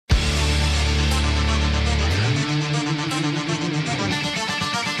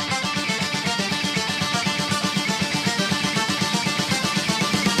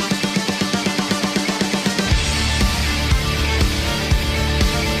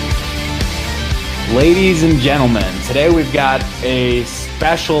Ladies and gentlemen, today we've got a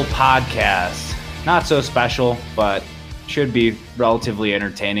special podcast. Not so special, but should be relatively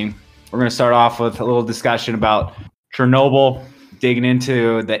entertaining. We're going to start off with a little discussion about Chernobyl, digging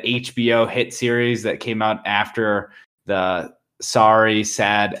into the HBO hit series that came out after the sorry,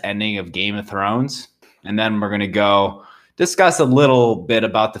 sad ending of Game of Thrones. And then we're going to go discuss a little bit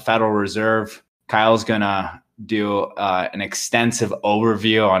about the Federal Reserve. Kyle's going to do an extensive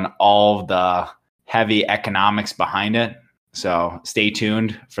overview on all of the heavy economics behind it. So stay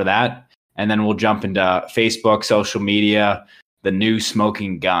tuned for that. And then we'll jump into Facebook, social media, the new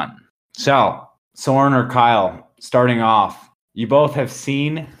smoking gun. So Soren or Kyle, starting off, you both have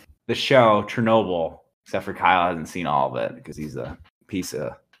seen the show Chernobyl, except for Kyle hasn't seen all of it because he's a piece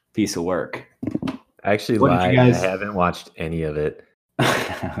of work. I actually lied. I haven't watched any of it.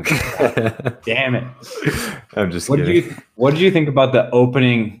 Damn it. I'm just kidding. What did you think about the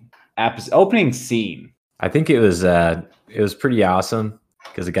opening scene? I think it was pretty awesome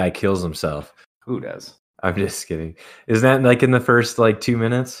because the guy kills himself. Who does? I'm just kidding. Isn't that like in the first 2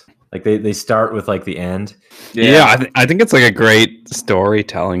 minutes? Like they start with the end. Yeah, I think it's a great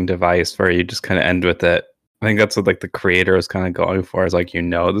storytelling device where you just kind of end with it. I think that's what the creator is kind of going for, is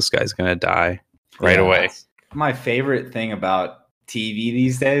this guy's gonna die right away. My favorite thing about TV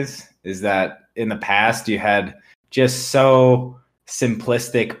these days is that in the past you had just so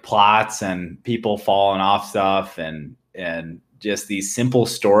simplistic plots and people falling off stuff and just these simple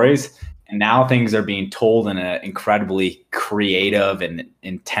stories. And now things are being told in an incredibly creative and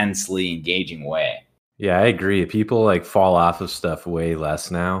intensely engaging way. Yeah, I agree. People fall off of stuff way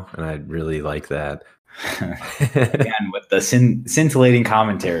less now, and I really like that. Again, with the scintillating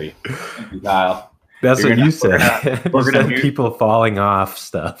commentary. Thank you, Kyle. That's what you said. We're gonna mute people falling off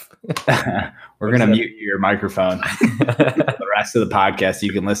stuff. We're gonna mute your microphone. The rest of the podcast,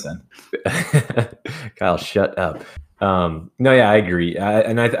 you can listen. Kyle, shut up. I agree.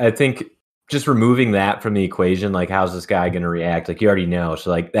 I think just removing that from the equation, how's this guy gonna react? You already know.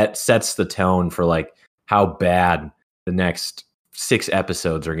 So that sets the tone for how bad the next 6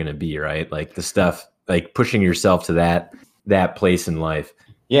 episodes are gonna be, right? The stuff pushing yourself to that place in life.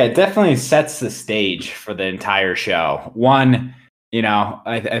 Yeah, it definitely sets the stage for the entire show. One,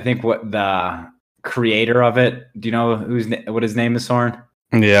 I think what the creator of it, do you know what his name is, Soren?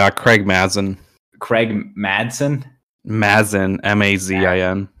 Yeah, Craig Mazin. Craig Madsen? Mazin,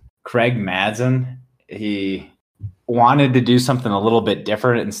 M-A-Z-I-N. Craig Madsen, he wanted to do something a little bit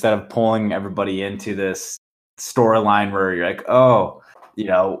different instead of pulling everybody into this storyline where you're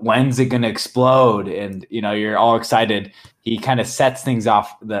when's it going to explode? And, you're all excited. He kind of sets things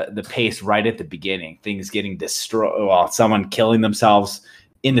off the pace right at the beginning, things getting destroyed, someone killing themselves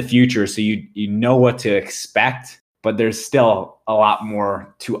in the future. So you know what to expect, but there's still a lot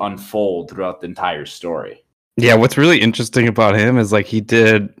more to unfold throughout the entire story. Yeah. What's really interesting about him is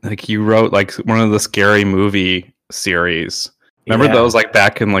he wrote one of the Scary Movie series. Remember those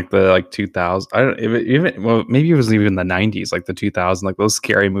back in the 2000s? I don't even maybe it was even the 90s, the 2000s, those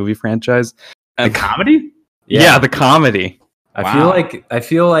Scary Movie franchise. And the comedy? Yeah, the comedy. I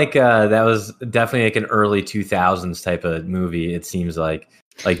feel like that was definitely an early 2000s type of movie. It seems the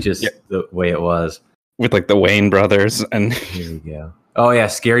way it was with the Wayne brothers. And here we go. Oh yeah,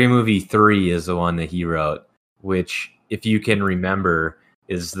 Scary Movie 3 is the one that he wrote, which, if you can remember,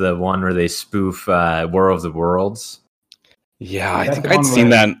 is the one where they spoof War of the Worlds. Yeah, I think I'd seen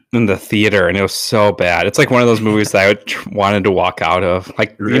that in the theater, and it was so bad. It's one of those movies that I wanted to walk out of.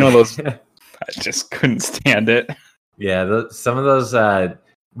 Those. I just couldn't stand it. Yeah, some of those.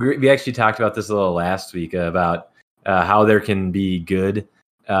 We actually talked about this a little last week about how there can be good,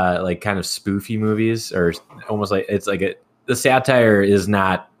 kind of spoofy movies, or almost the satire is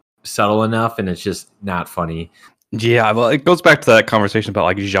not subtle enough, and it's just not funny. Yeah, well, it goes back to that conversation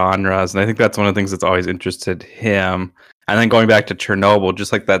about genres, and I think that's one of the things that's always interested him. And then going back to Chernobyl,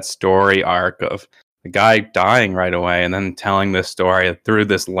 just that story arc of the guy dying right away and then telling this story through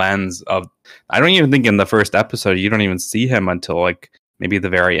this lens of, I don't even think in the first episode, you don't even see him until maybe the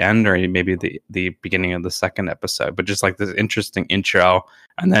very end or maybe the beginning of the second episode, but just this interesting intro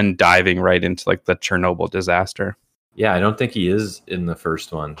and then diving right into the Chernobyl disaster. Yeah, I don't think he is in the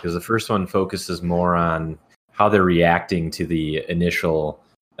first one because the first one focuses more on how they're reacting to the initial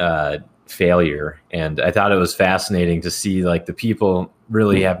failure. And I thought it was fascinating to see the people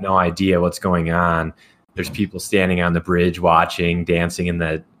really have no idea what's going on. There's people standing on the bridge watching, dancing in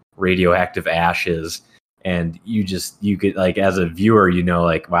the radioactive ashes. And you could as a viewer,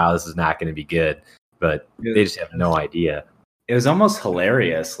 wow, this is not going to be good, but they just have no idea. It was almost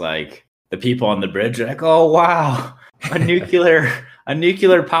hilarious. The people on the bridge are oh, wow, a a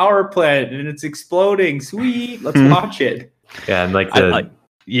nuclear power plant and it's exploding. Sweet, let's watch it. Yeah, and like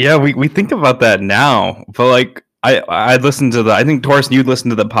we think about that now, but like I listened to I think Torsten, you'd listen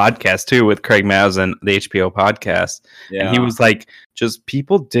to the podcast too with Craig Mazin, the HBO podcast, and he was like, just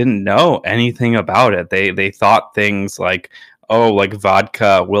people didn't know anything about it. They thought things like, oh, like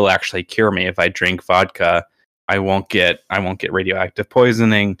vodka will actually cure me if I drink vodka. I won't get radioactive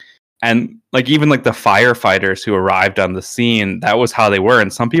poisoning. And like even like the firefighters who arrived on the scene, that was how they were.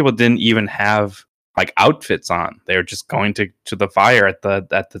 And some people didn't even have like outfits on. They were just going to the fire at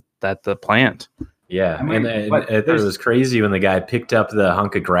the plant. Yeah, I mean, and it was crazy when the guy picked up the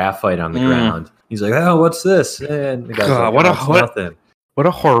hunk of graphite on the ground. He's like, "Oh, what's this?" And the guy's like, what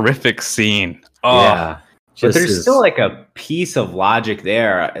a horrific scene. Oh. Yeah, but there's still like a piece of logic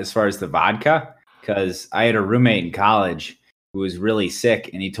there as far as the vodka, because I had a roommate in college who was really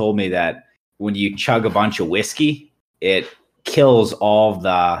sick, and he told me that when you chug a bunch of whiskey, it kills all of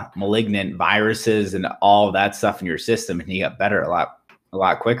the malignant viruses and all of that stuff in your system, and he got better a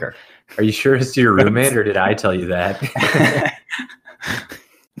lot quicker. Are you sure it's your roommate, or did I tell you that?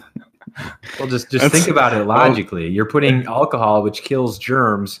 Well, just think about it logically. You're putting alcohol, which kills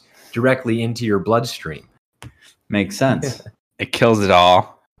germs, directly into your bloodstream. Makes sense. It kills it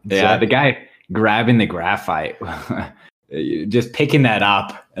all. Yeah, the guy grabbing the graphite, just picking that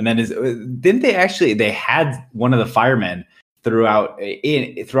up, and then they had one of the firemen throughout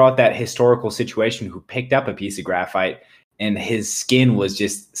that historical situation who picked up a piece of graphite, and his skin was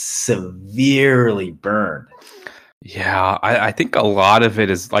just severely burned. Yeah, I think a lot of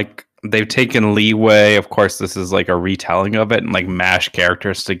it is like they've taken leeway. Of course, this is like a retelling of it and like mashed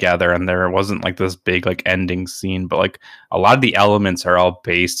characters together, and there wasn't like this big like ending scene, but like a lot of the elements are all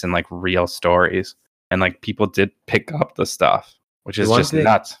based in like real stories, and like people did pick up the stuff, which is just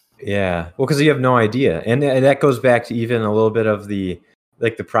nuts. Yeah, well, because you have no idea, and that goes back to even a little bit of the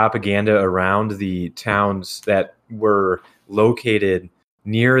propaganda around the towns that were located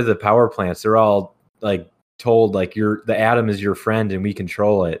near the power plants. They're all like told like the atom is your friend and we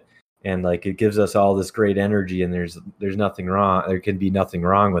control it, and like it gives us all this great energy, and there's nothing wrong. There can be nothing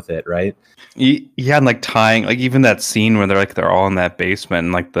wrong with it, right? Yeah, and like tying like even that scene where they're all in that basement,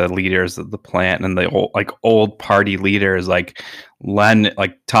 and like the leaders of the plant and the old party leaders like Lenin,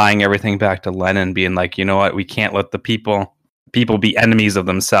 like tying everything back to Lenin being like, you know what, we can't let the people be enemies of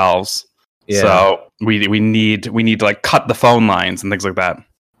themselves. Yeah. So we need to like cut the phone lines and things like that.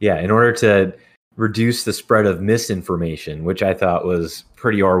 Yeah, in order to reduce the spread of misinformation, which I thought was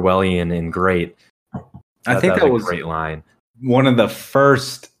pretty Orwellian and great. I think that was a great line. One of the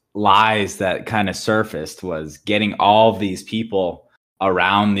first lies that kind of surfaced was getting all of these people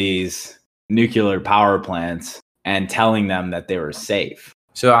around these nuclear power plants and telling them that they were safe.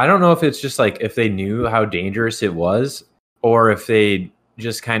 So I don't know if it's just like if they knew how dangerous it was, or if they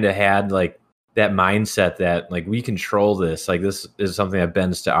just kind of had like that mindset that like we control this, like this is something that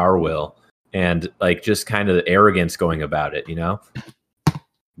bends to our will, and like just kind of arrogance going about it, you know?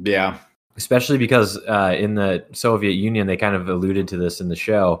 Yeah. Especially because in the Soviet Union, they kind of alluded to this in the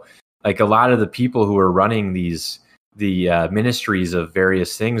show. Like a lot of the people who were running the ministries of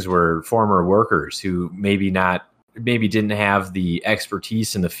various things were former workers who maybe didn't have the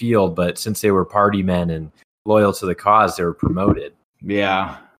expertise in the field, but since they were party men and loyal to the cause, they were promoted.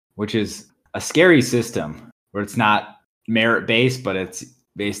 Yeah, which is a scary system where it's not merit-based, but it's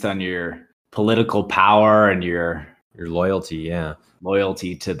based on your political power and your loyalty. Yeah,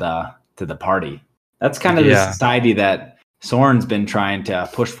 loyalty to the party. That's kind of the society that Soren's been trying to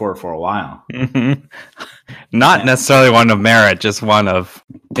push for a while. Mm-hmm. Not necessarily one of merit, just one of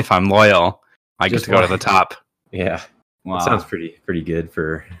if I'm loyal, I get to go to the top. Yeah, wow. That sounds pretty good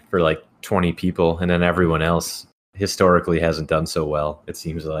for like 20 people, and then everyone else historically hasn't done so well, it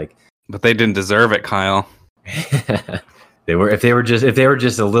seems like. But they didn't deserve it, Kyle. If they were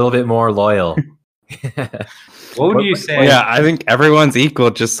just a little bit more loyal. What would you say? Yeah, I think everyone's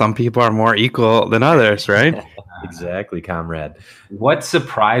equal, just some people are more equal than others, right? Exactly, comrade. What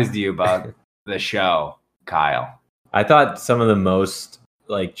surprised you about the show, Kyle? I thought some of the most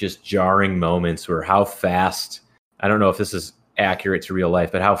like just jarring moments were how fast, I don't know if this is accurate to real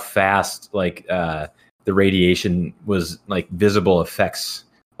life, but how fast like the radiation was, like visible effects,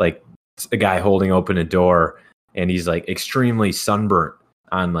 like a guy holding open a door and he's like extremely sunburnt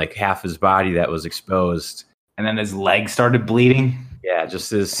on like half his body that was exposed, and then his leg started bleeding. Yeah,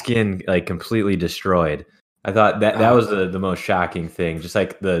 just his skin like completely destroyed. I thought that was the most shocking thing, just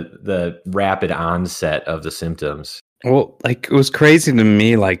like the rapid onset of the symptoms. Well, like it was crazy to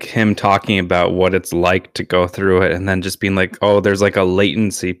me, like him talking about what it's like to go through it, and then just being like, oh, there's like a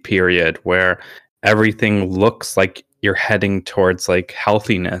latency period where everything looks like you're heading towards like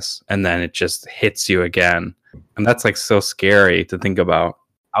healthiness, and then it just hits you again. And that's like so scary to think about.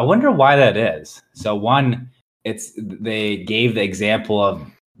 I wonder why that is. So one, they gave the example of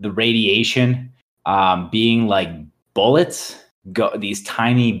the radiation being like bullets, these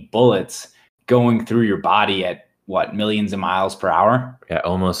tiny bullets going through your body at what, millions of miles per hour? Yeah,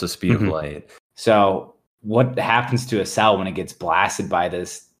 almost the speed of light. So what happens to a cell when it gets blasted by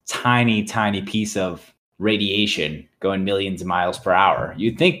this tiny, tiny piece of radiation going millions of miles per hour?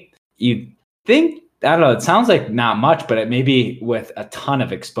 You'd think, I don't know, it sounds like not much, but it maybe with a ton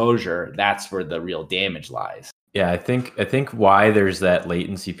of exposure, that's where the real damage lies. Yeah, I think why there's that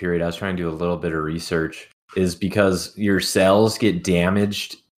latency period, I was trying to do a little bit of research, is because your cells get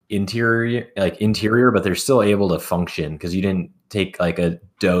damaged interior, but they're still able to function because you didn't take like a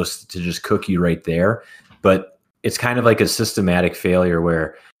dose to just cook you right there. But it's kind of like a systematic failure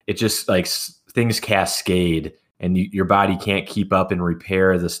where it just like things cascade and your body can't keep up and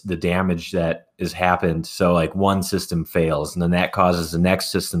repair the damage that has happened. So like one system fails, and then that causes the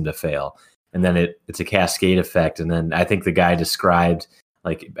next system to fail. And then it's a cascade effect. And then I think the guy described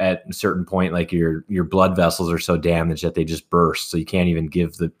like at a certain point, like your blood vessels are so damaged that they just burst. So you can't even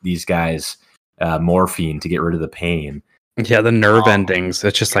give these guys morphine to get rid of the pain. Yeah, the nerve endings.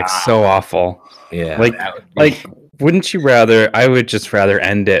 It's just like so awful. Yeah. Like wouldn't you rather? I would just rather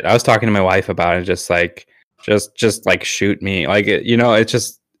end it. I was talking to my wife about it, just like shoot me. Like it's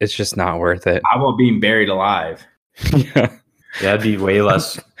just not worth it. How about being buried alive? Yeah. That'd be way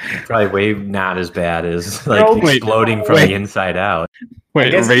less, probably way not as bad as like exploding from the inside out.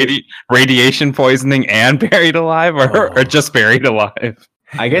 Wait, radiation poisoning and buried alive, or just buried alive?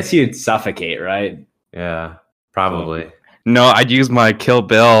 I guess you'd suffocate, right? Yeah, probably. No, I'd use my Kill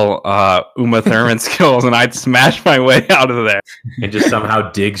Bill Uma Thurman skills, and I'd smash my way out of there. And just somehow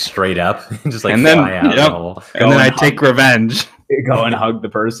dig straight up, and just like and fly out the hole. And then I'd take revenge. Go and hug the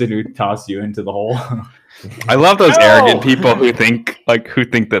person who tossed you into the hole. I love those arrogant people who think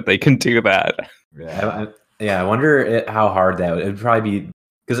that they can do that. Yeah, I wonder how hard that would. It would probably be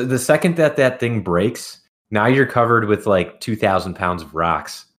because the second that thing breaks, now you're covered with like 2,000 pounds of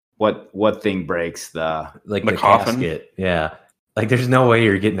rocks. What thing breaks? The coffin? Casket. Yeah, like there's no way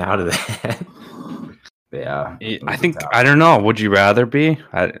you're getting out of that. Yeah, I think I don't know. Would you rather be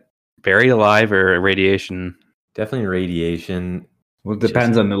buried alive or radiation? Definitely radiation. Well, it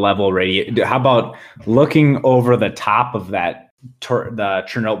depends on the level of radiation. How about looking over the top of that? The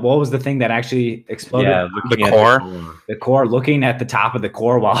Chernobyl. What was the thing that actually exploded? Yeah, the core. The core. Looking at the top of the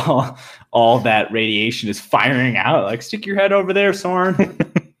core while all that radiation is firing out. Like, stick your head over there, Soren.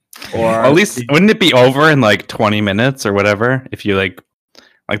 Or at least wouldn't it be over in like 20 minutes or whatever? If you like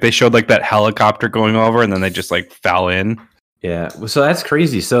they showed like that helicopter going over and then they just like fell in. Yeah. So that's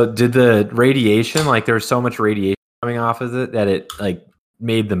crazy. So did the radiation, like there was so much radiation coming off of it that it like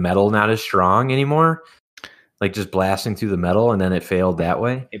made the metal not as strong anymore, like just blasting through the metal, and then it failed that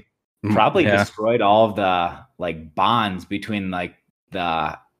way? It probably destroyed all of the like bonds between like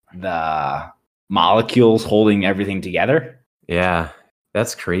the molecules holding everything together. Yeah,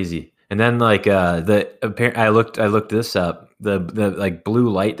 that's crazy. And then like I looked this up. The like blue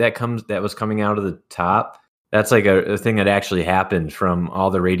light that was coming out of the top. That's like a thing that actually happened from all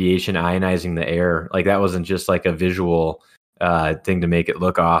the radiation ionizing the air. Like that wasn't just like a visual thing to make it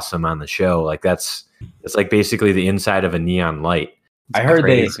look awesome on the show. Like it's like basically the inside of a neon light. I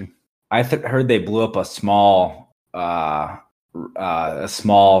heard they blew up a small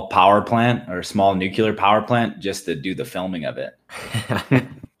power plant or a small nuclear power plant just to do the filming of it.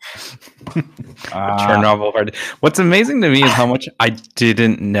 Chernobyl. What's amazing to me is how much I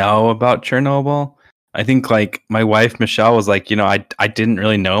didn't know about Chernobyl. I think like my wife Michelle was like, I didn't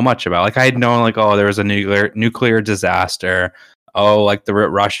really know much about. Like I had known like, oh, there was a nuclear disaster. Oh, like the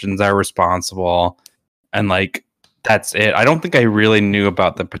Russians are responsible, and like that's it. I don't think I really knew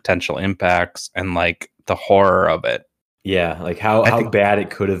about the potential impacts and like the horror of it. Yeah, like how bad it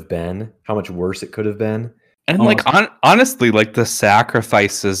could have been, how much worse it could have been. And like honestly, like the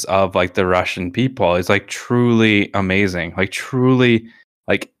sacrifices of like the Russian people is like truly amazing. Like truly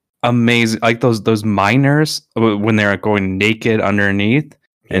like amazing. Like those miners when they're going naked underneath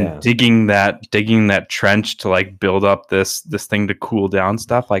and digging that trench to like build up this thing to cool down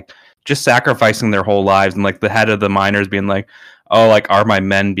stuff, like just sacrificing their whole lives, and like the head of the miners being like, oh, like are my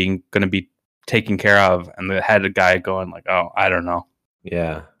men gonna be taken care of? And the head of guy going like, oh, I don't know.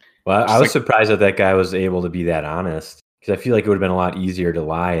 Yeah. Well, I was surprised that guy was able to be that honest, because I feel like it would have been a lot easier to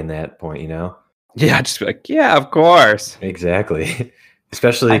lie in that point, Yeah, just be like, yeah, of course. Exactly.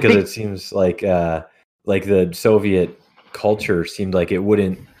 Especially because it seems like the Soviet culture seemed like they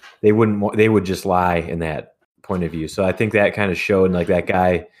would just lie in that point of view. So I think that kind of showed like that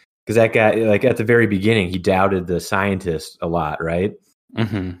guy, because that guy, like at the very beginning, he doubted the scientists a lot, right?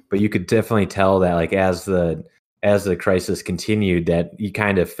 Mm-hmm. But you could definitely tell that like as the crisis continued, that he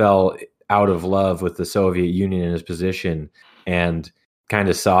kind of fell out of love with the Soviet Union and his position, and kind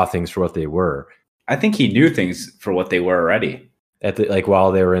of saw things for what they were. I think he knew things for what they were already. At the, like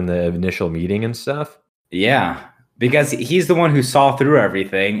while they were in the initial meeting and stuff. Yeah, because he's the one who saw through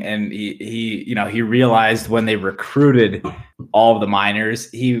everything, and he realized when they recruited all of the miners,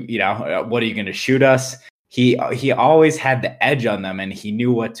 what are you going to shoot us? He always had the edge on them, and he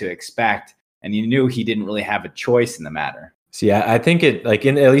knew what to expect, and he knew he didn't really have a choice in the matter. See, I think it like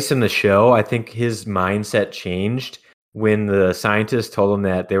at least in the show, I think his mindset changed when the scientists told him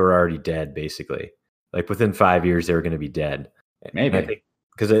that they were already dead, basically. Like within 5 years, they were going to be dead. Maybe. I think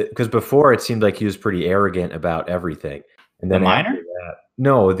because before it seemed like he was pretty arrogant about everything. And then the miner?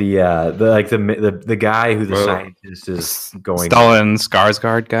 No, the guy who the scientist is going. Stalin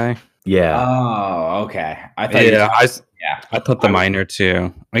Skarsgård guy. Yeah. Oh, okay. I thought the miner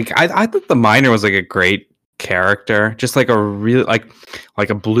too. Like I thought the miner was like a great character, just like a real like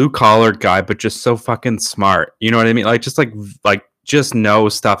a blue collar guy, but just so fucking smart. You know what I mean? Like just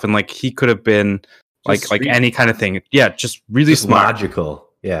knows stuff, and like he could have been like any kind of thing. Yeah, just really just smart, logical.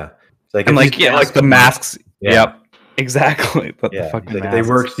 Yeah, like and like the masks. Yeah. Yep. Exactly. But yeah, like they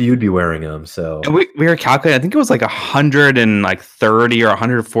worked, so you'd be wearing them. So and we were calculating. I think it was like 130 or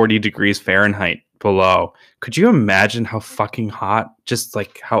 140 degrees Fahrenheit below. Could you imagine how fucking hot? Just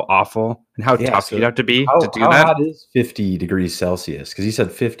like how awful and how tough you'd have to be to do that. How hot is 50 degrees Celsius? Because you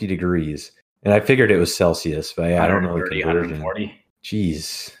said 50 degrees, and I figured it was Celsius, but yeah, I don't know the conversion. 140.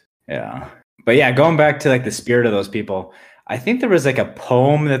 Jeez. Yeah, but yeah, going back to like the spirit of those people, I think there was like a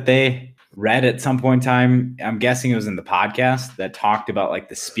poem that they read at some point in time. I'm guessing it was in the podcast that talked about like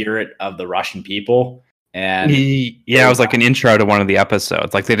the spirit of the Russian people. And yeah, it was like an intro to one of the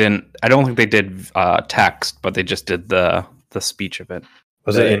episodes. Like I don't think they did text, but they just did the speech of it.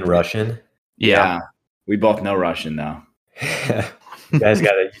 Was it in Russian? Yeah. We both know Russian though. You guys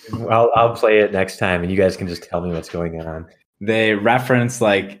gotta, I'll play it next time and you guys can just tell me what's going on. They reference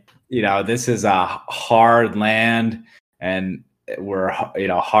like, this is a hard land and we're,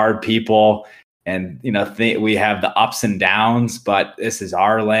 hard people, and we have the ups and downs, but this is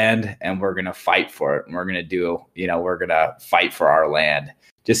our land and we're gonna fight for it, and we're gonna fight for our land.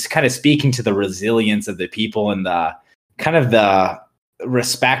 Just kind of speaking to the resilience of the people and the kind of the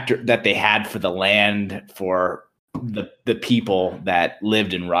respect that they had for the land, for the people that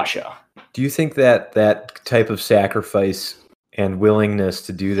lived in Russia. Do you think that type of sacrifice and willingness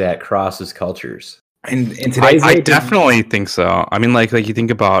to do that crosses cultures? In today's I definitely think so. I mean, like you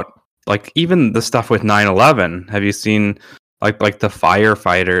think about like even the stuff with 9/11. Have you seen like the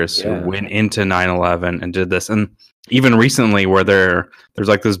firefighters who went into 9/11 and did this? And even recently, where there's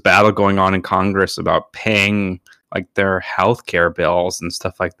like this battle going on in Congress about paying like their healthcare bills and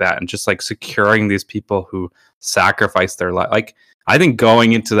stuff like that, and just like securing these people who sacrificed their life. Like I think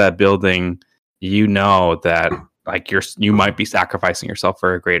going into that building, that like you might be sacrificing yourself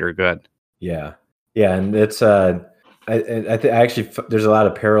for a greater good. Yeah. Yeah, and it's I actually there's a lot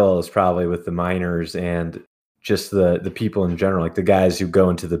of parallels probably with the miners and just the people in general, like the guys who go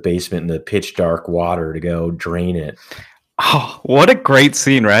into the basement in the pitch dark water to go drain it. Oh, what a great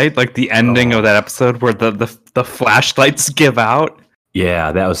scene, right? Like the ending of that episode where the flashlights give out.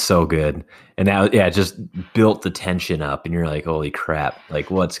 Yeah, that was so good. And now, it just built the tension up, and you're like, holy crap,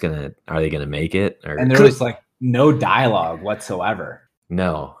 like are they gonna make it? And there was like no dialogue whatsoever.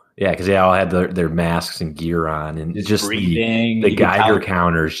 No. Yeah, because they all had their masks and gear on, and just breathing, the Geiger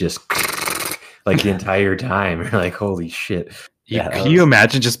counters just like the entire time. You're like, holy shit! Can you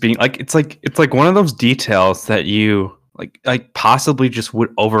imagine just being like, it's like one of those details that you like possibly just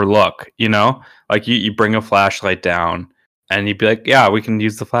would overlook. Like you bring a flashlight down, and you'd be like, yeah, we can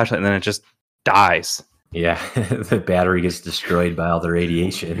use the flashlight, and then it just dies. Yeah, the battery gets destroyed by all the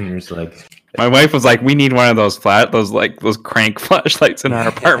radiation, and you're just like. My wife was like, "We need one of those those crank flashlights in our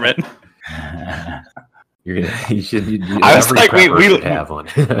apartment." I was like, we have one.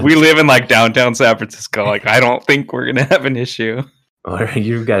 We live in like downtown San Francisco. Like, I don't think we're gonna have an issue. Or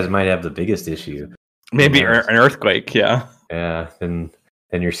you guys might have the biggest issue. Maybe an earthquake. Yeah. Yeah. Then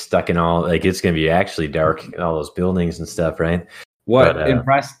you're stuck in all like it's gonna be actually dark in all those buildings and stuff, right? What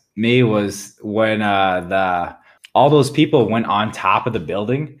impressed me was when all those people went on top of the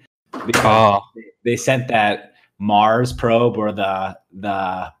building. Because they sent that Mars probe or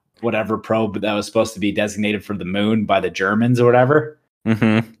the whatever probe that was supposed to be designated for the moon by the Germans or whatever.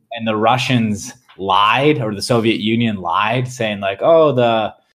 Mm-hmm. And the Russians lied, or the Soviet Union lied, saying like, oh,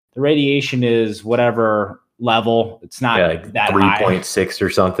 the radiation is whatever level. It's not like that 3.6 or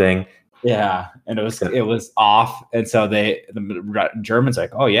something. Yeah, and it was off, and so the Germans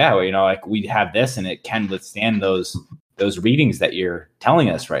like, oh yeah, well, like we have this, and it can withstand those readings that you're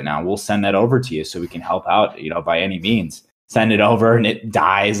telling us right now. We'll send that over to you so we can help out, by any means. Send it over, and it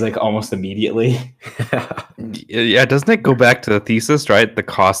dies like almost immediately. Yeah, doesn't it go back to the thesis, right? The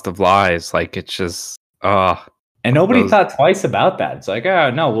cost of lies, like it's just and nobody thought twice about that. It's like, oh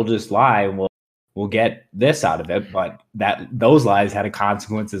no, we'll just lie and we'll get this out of it, but those lies had a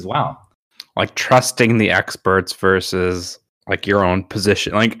consequence as well. Like trusting the experts versus like your own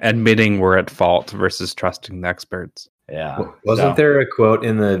position, like admitting we're at fault versus trusting the experts. Yeah. Wasn't there a quote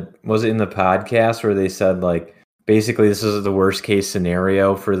was it in the podcast where they said like basically this is the worst case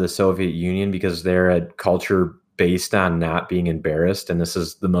scenario for the Soviet Union because they're a culture based on not being embarrassed, and this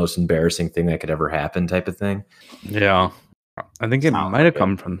is the most embarrassing thing that could ever happen type of thing? Yeah. I think it might have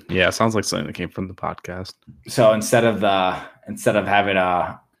come from it sounds like something that came from the podcast. So instead of having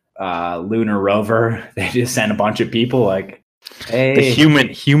a lunar rover, they just sent a bunch of people like, hey,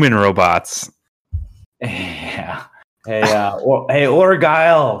 the human robots. Yeah. Hey, hey,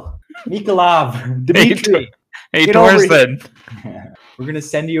 Orgyle, Nikolov, Dmitry. Hey, Torsten. We're gonna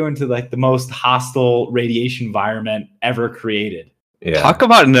send you into like the most hostile radiation environment ever created. Yeah. Talk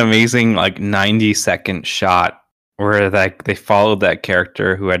about an amazing like 90-second shot where they followed that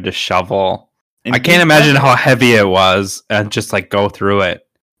character who had to shovel. And I can't imagine how heavy it was and just like go through it.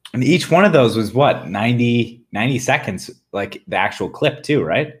 And each one of those was what, 90 seconds, like the actual clip too,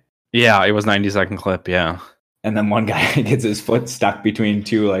 right? Yeah, it was 90-second clip, yeah. And then one guy gets his foot stuck between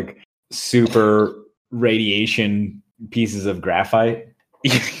two like super radiation pieces of graphite.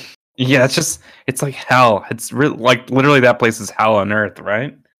 Yeah, it's like hell. It's like literally that place is hell on earth,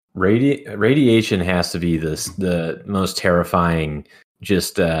 right? Radiation has to be the most terrifying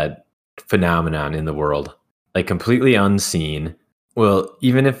just phenomenon in the world. Like completely unseen. Well,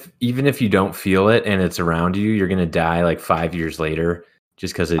 even if you don't feel it and it's around you, you're gonna die like 5 years later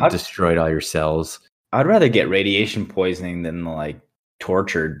just because it destroyed all your cells. I'd rather get radiation poisoning than like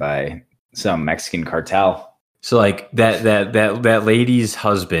tortured by some Mexican cartel. So like that lady's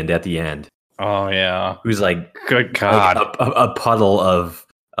husband at the end. Oh yeah, who's like, good God, like a puddle of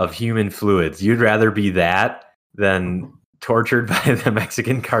human fluids. You'd rather be that than tortured by the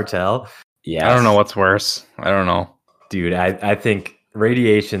Mexican cartel? Yeah, I don't know what's worse. I don't know, dude. I think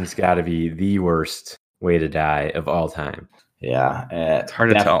radiation's got to be the worst way to die of all time. Yeah, it's hard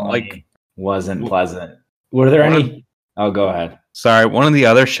to tell. Like, wasn't pleasant. Were there any? Oh, go ahead. Sorry. One of the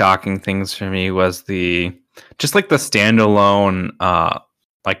other shocking things for me was just like the standalone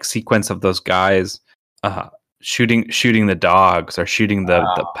like sequence of those guys shooting the dogs or shooting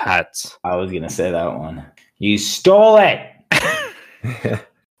the pets. I was gonna say that one. You stole it.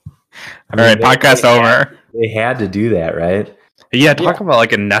 All right, podcast over. They had to do that, right? Yeah, talk about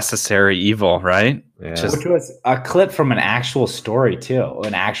like a necessary evil, right? Yeah. Which was a clip from an actual story too,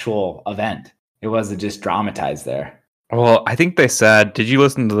 an actual event. It wasn't just dramatized there. Well, I think they said, did you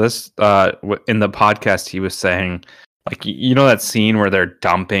listen to this in the podcast? He was saying, like, that scene where they're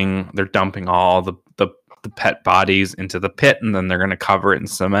dumping all the pet bodies into the pit, and then they're going to cover it in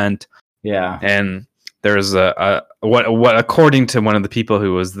cement. Yeah. And there's what according to one of the people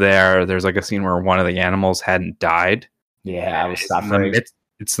who was there's like a scene where one of the animals hadn't died. Yeah, I was suffering.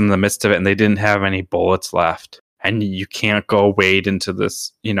 It's in the midst of it, and they didn't have any bullets left. And you can't go wade into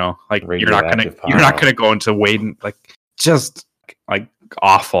this, like you're not gonna go into wading, like just like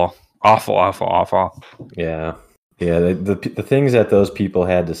awful. Yeah. The things that those people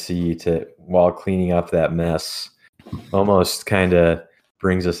had to see while cleaning up that mess almost kind of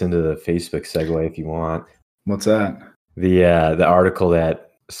brings us into the Facebook segue if you want. What's that? The article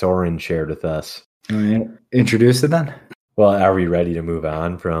that Soren shared with us. Introduce it then. Well, are we ready to move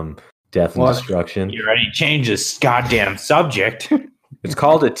on from death and destruction? You ready to change this goddamn subject? It's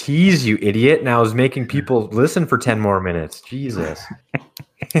called a tease, you idiot. And I was making people listen for 10 more minutes. Jesus.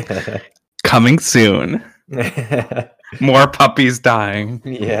 Coming soon. More puppies dying.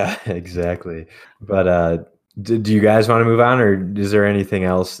 Yeah, exactly. But do you guys want to move on, or is there anything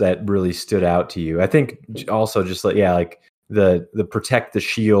else that really stood out to you? I think also just like the protect the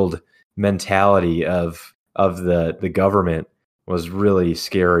shield mentality of the government was really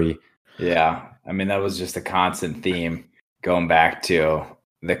scary. Yeah. I mean, that was just a constant theme going back to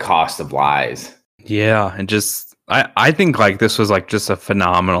the cost of lies. Yeah. And just, I think like this was like just a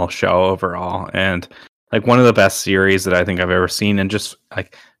phenomenal show overall. And like one of the best series that I think I've ever seen. And just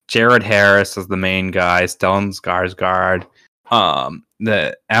like Jared Harris as the main guy, Stellan Skarsgård,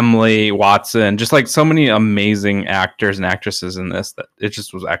 the Emily Watson, just like so many amazing actors and actresses in this that it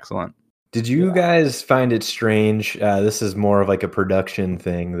just was excellent. Did you guys find it strange? This is more of like a production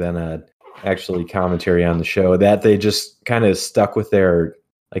thing than a actually commentary on the show, that they just kind of stuck with their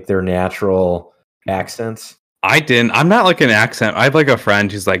natural accents. I didn't. I'm not like an accent. I have like a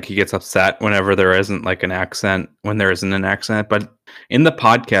friend who's like, he gets upset whenever there isn't like an accent, when there isn't an accent. But in the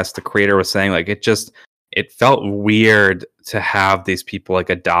podcast, the creator was saying like it felt weird to have these people like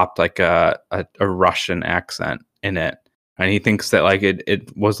adopt like a Russian accent in it. And he thinks that like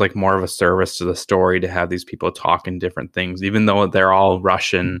it was like more of a service to the story to have these people talk in different things, even though they're all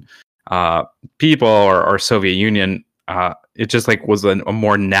Russian people or Soviet Union. It just like was a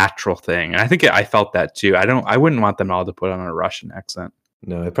more natural thing. And I think I felt that too. I wouldn't want them all to put on a Russian accent.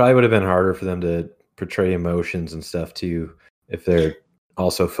 No, it probably would have been harder for them to portray emotions and stuff too, if they're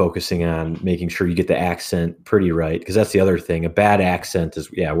also focusing on making sure you get the accent pretty right. Because that's the other thing. A bad accent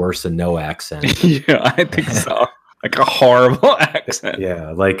is worse than no accent. Yeah, I think so. Like a horrible accent.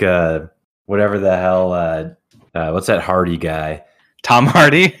 Yeah, like whatever the hell. What's that Hardy guy? Tom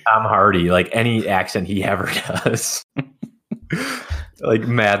Hardy. Tom Hardy. Like any accent he ever does. Like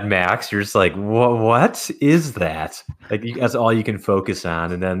Mad Max, you're just like, what is that? Like that's all you can focus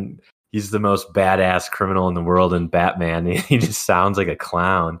on, and then he's the most badass criminal in the world in Batman. He just sounds like a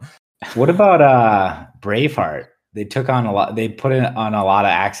clown. What about Braveheart? They took on a lot. They put in on a lot of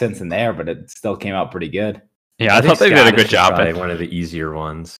accents in there, but it still came out pretty good. Yeah, I thought they did a good job. Probably one of the easier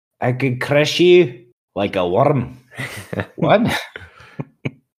ones. I could crush you like a worm. What?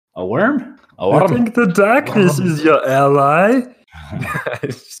 A worm? A worm? I think the darkness is your ally.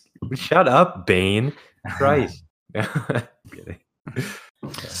 Shut up, Bane. Christ.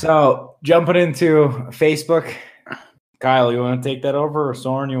 So, jumping into Facebook. Kyle, you want to take that over, or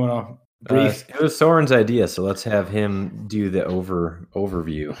Soren, you want to brief? It was Soren's idea, so let's have him do the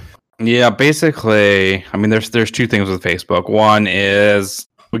overview. Yeah, basically, I mean, there's two things with Facebook. One is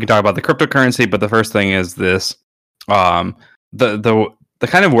we can talk about the cryptocurrency, but the first thing is this: the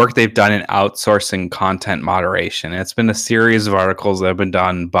kind of work they've done in outsourcing content moderation. It's been a series of articles that have been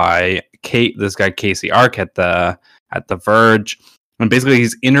done by this guy Casey Ark at the Verge, and basically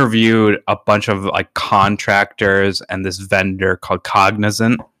he's interviewed a bunch of like contractors and this vendor called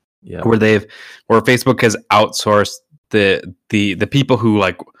Cognizant, where Facebook has outsourced the people who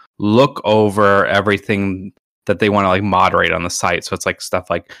like look over everything that they want to like moderate on the site. So it's like stuff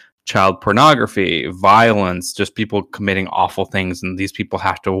like child pornography, violence, just people committing awful things, and these people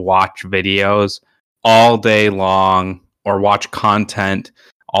have to watch videos all day long or watch content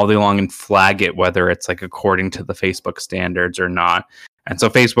all day long and flag it whether it's like according to the Facebook standards or not. And so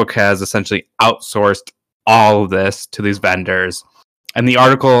Facebook has essentially outsourced all of this to these vendors. And the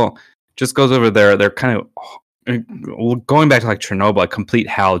article just goes over they're kind of going back to like Chernobyl, like complete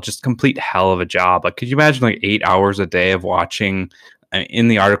hell of a job. Like, could you imagine like 8 hours a day of watching? In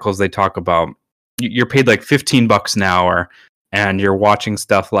the articles, they talk about you're paid like $15 an hour, and you're watching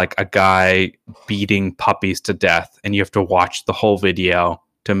stuff like a guy beating puppies to death, and you have to watch the whole video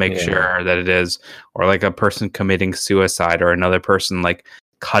to make sure that it is, or like a person committing suicide, or another person like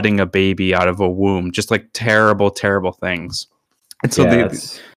cutting a baby out of a womb, just like terrible, terrible things. And so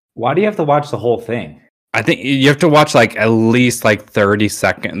why do you have to watch the whole thing? I think you have to watch like at least like 30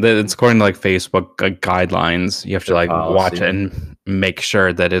 seconds. It's according to like Facebook guidelines. You have to like watch it and make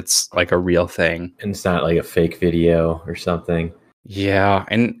sure that it's like a real thing. And it's not like a fake video or something. Yeah.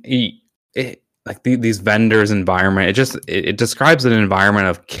 And like these vendors' environment, it describes an environment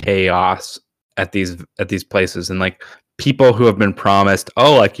of chaos at these places. And like people who have been promised,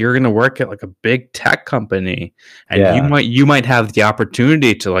 oh, like you're going to work at like a big tech company, and you might have the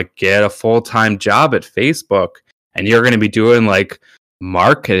opportunity to like get a full-time job at Facebook, and you're going to be doing like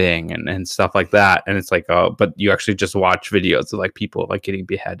marketing and stuff like that. And it's like, oh, but you actually just watch videos of like people like getting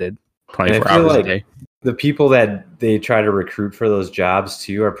beheaded 24 hours a day. The people that they try to recruit for those jobs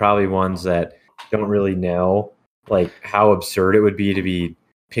too are probably ones that don't really know like how absurd it would be to be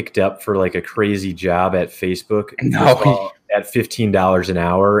picked up for like a crazy job at Facebook at $15 an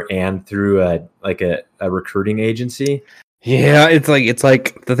hour and through a recruiting agency. Yeah, it's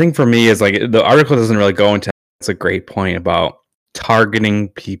like the thing for me is like the article doesn't really go into. It's a great point about targeting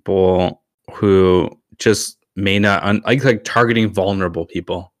people who just may not like targeting vulnerable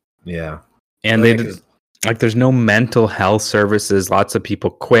people. Yeah, and there's no mental health services. Lots of people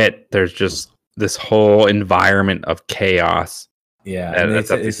quit. There's just this whole environment of chaos. Yeah, and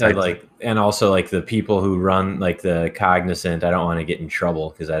they said like, and also like the people who run like the Cognizant, I don't want to get in trouble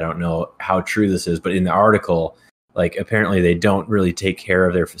because I don't know how true this is, but in the article, like apparently they don't really take care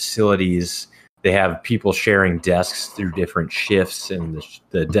of their facilities. They have people sharing desks through different shifts, and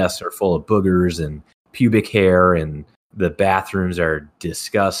the desks are full of boogers and pubic hair, and the bathrooms are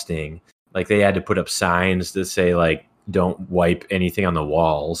disgusting. like they had to put up signs that say like don't wipe anything on the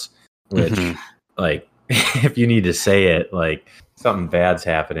walls, which like if you need to say it, like something bad's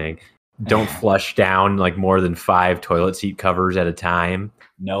happening. Don't flush down like more than 5 toilet seat covers at a time.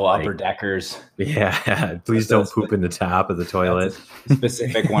 No upper deckers. Yeah, please don't poop in the top of the toilet.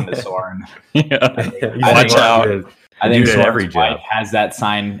 Specific one to Soren. Watch out. I think Soren's wife has that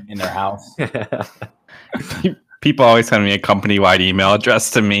sign in their house. People always send me a company-wide email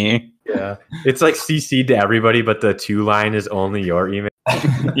address to me. Yeah, it's like CC'd to everybody, but the 2-line is only your email.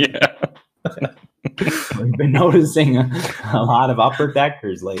 Yeah. We've been noticing a lot of upper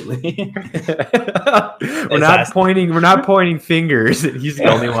deckers lately. We're not pointing fingers. He's the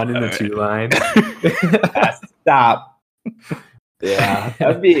only one in the 2-line. Stop. Yeah,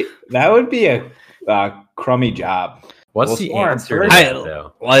 that would be a crummy job. What's the answer to that,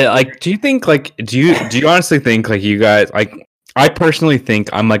 though? Do you think do you honestly think like you guys like? I personally think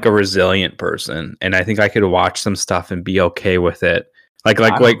I'm like a resilient person, and I think I could watch some stuff and be okay with it. Like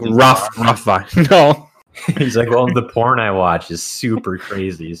rough. No. He's like, well, the porn I watch is super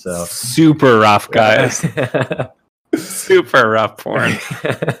crazy, so super rough, guys. Super rough porn.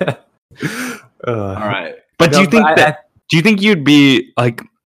 All right, but do you think you'd be like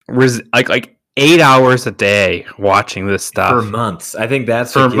 8 hours a day watching this stuff for months? I think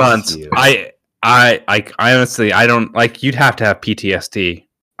that's for months. I honestly, I don't like. You'd have to have PTSD.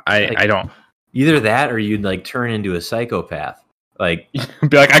 I don't. Either that, or you'd like turn into a psychopath. Like,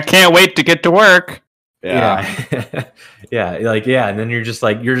 be like, I can't wait to get to work. Yeah. And then you're just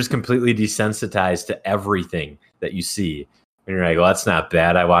completely desensitized to everything that you see. And you're like, well, that's not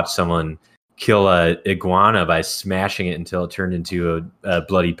bad. I watched someone kill a iguana by smashing it until it turned into a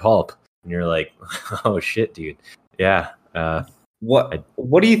bloody pulp. And you're like, oh shit, dude. Yeah.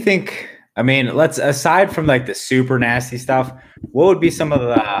 What do you think? I mean, let's aside from like the super nasty stuff, what would be some of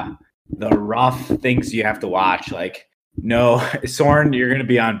the rough things you have to watch? Like, no, Soren, you're going to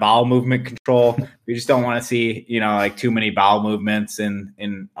be on bowel movement control. We just don't want to see, like too many bowel movements in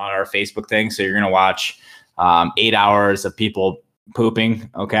on our Facebook thing. So you're going to watch 8 hours of people pooping.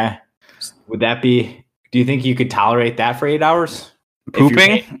 Okay. Would that be, do you think you could tolerate that for 8 hours?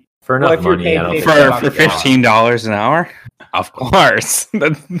 Pooping? For enough money. For $15 an hour? Of course.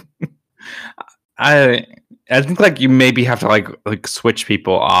 I think like you maybe have to like switch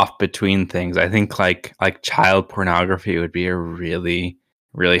people off between things. I think like child pornography would be a really,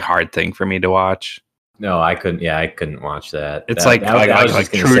 really hard thing for me to watch. No, I couldn't. Yeah, I couldn't watch that. It's like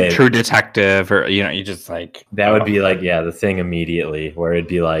True Detective, or you just like that would be like the Thing immediately, where it'd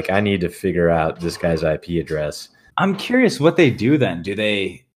be like I need to figure out this guy's IP address. I'm curious what they do then. Do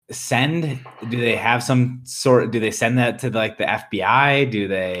they have some sort? Do they send that to like the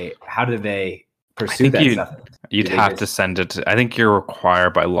FBI? How do they pursue that stuff? You'd have to send it. I think you're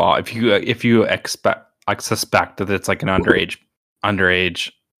required by law if you suspect that it's like an underage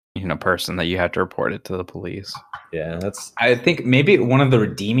person, that you have to report it to the police. Yeah, I think maybe one of the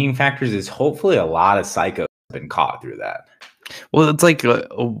redeeming factors is hopefully a lot of psychos have been caught through that. Well, it's like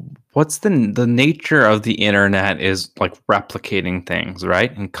what's the nature of the internet is like replicating things,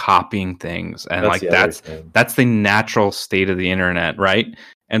 right, and copying things, and that's the natural state of the internet, right?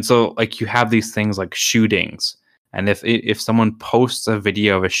 And so like you have these things like shootings, and if someone posts a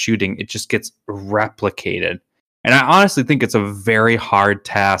video of a shooting, it just gets replicated. And I honestly think it's a very hard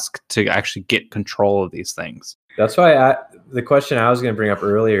task to actually get control of these things. That's why the question I was going to bring up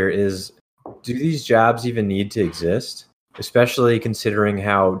earlier is, do these jobs even need to exist? Especially considering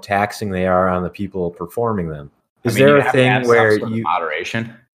how taxing they are on the people performing them. Is there a thing where you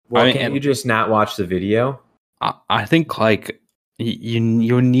moderation? Well, can't you just not watch the video? I think like you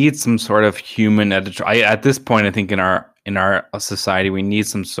need some sort of human editor. At this point, I think in our society, we need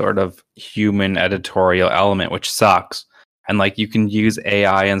some sort of human editorial element, which sucks. And like you can use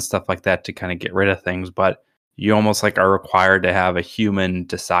AI and stuff like that to kind of get rid of things, but you almost like are required to have a human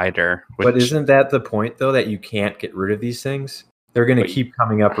decider. But isn't that the point though, that you can't get rid of these things? They're going to keep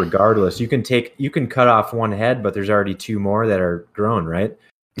coming up regardless. You can cut off one head, but there's already 2 more that are grown, right?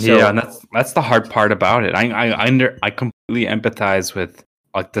 So, yeah, and that's the hard part about it. I completely empathize with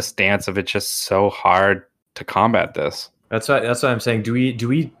like the stance of it's just so hard to combat this. That's what I'm saying. Do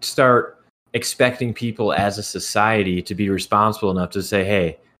we start expecting people as a society to be responsible enough to say,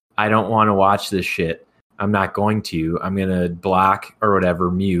 hey, I don't want to watch this shit. I'm not going to. I'm going to block or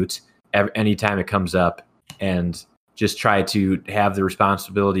whatever, mute anytime it comes up, and just try to have the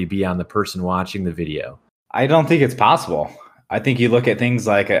responsibility be on the person watching the video. I don't think it's possible. I think you look at things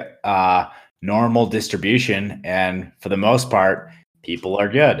like a normal distribution, and for the most part, people are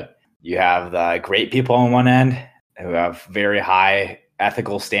good. You have the great people on one end who have very high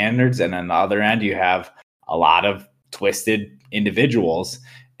ethical standards, and on the other end you have a lot of twisted individuals.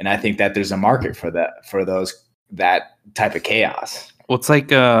 And I think that there's a market for that type of chaos. Well, it's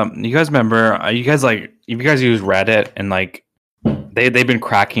like you guys remember? You guys if you guys use Reddit, and like they've been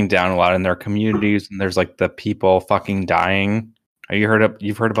cracking down a lot in their communities, and there's like the people fucking dying.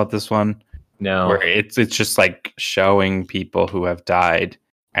 You've heard about this one? No, Where it's just like showing people who have died.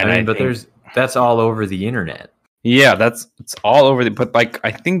 And that's all over the internet. Yeah, it's all over but like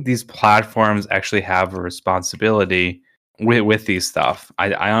I think these platforms actually have a responsibility with these stuff.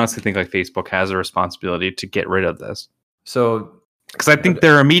 I honestly think like Facebook has a responsibility to get rid of this. So, because I think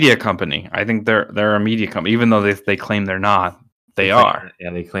they're a media company. I think they're a media company, even though they claim they're not. They are. Yeah,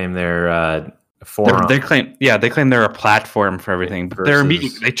 they claim they're forum. They claim they're a platform for everything, but they're a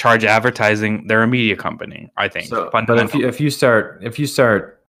media. They charge advertising. They're a media company, I think. So, but if you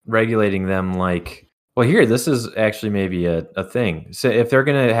start regulating them, like, well, here, this is actually maybe a thing. So if they're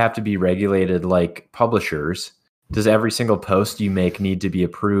going to have to be regulated like publishers, does every single post you make need to be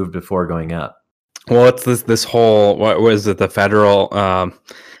approved before going up? Well, it's this whole, what was it, the federal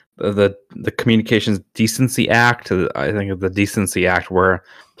the Communications Decency Act, I think of the Decency Act, where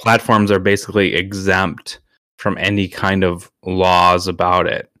platforms are basically exempt from any kind of laws about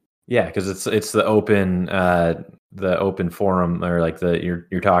it. Yeah, because it's the open forum, or like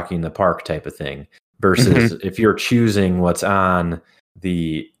you're talking the park type of thing, versus if you're choosing what's on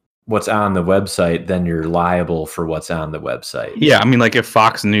the website, then you're liable for what's on the website. Yeah, I mean, like if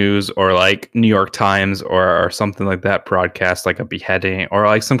Fox News or like New York Times or something like that broadcast like a beheading or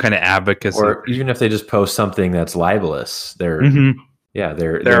like some kind of advocacy, or even if they just post something that's libelous, they're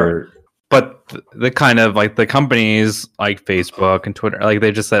but the kind of like the companies like Facebook and Twitter, like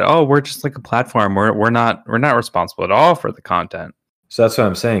they just said, oh, we're just like a platform. We're not responsible at all for the content. So that's what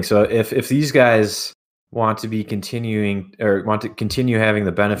I'm saying. So if these guys want to continue having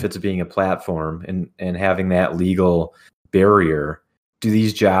the benefits of being a platform and having that legal barrier, do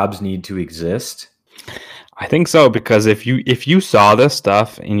these jobs need to exist? I think so, because if you saw this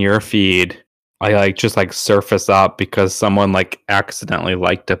stuff in your feed, I just surface up because someone like accidentally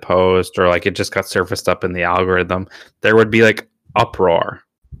liked a post, or like it just got surfaced up in the algorithm, there would be like uproar.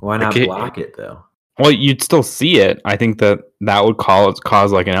 Why not block it though? Well, you'd still see it. I think that would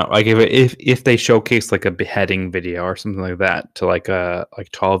cause like if they showcase like a beheading video or something like that to like a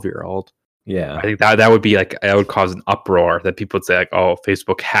 12-year-old. Yeah, I think that would be like, that would cause an uproar that people would say like, oh,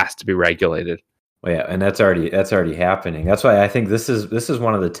 Facebook has to be regulated. Well, yeah, and that's already happening. That's why I think this is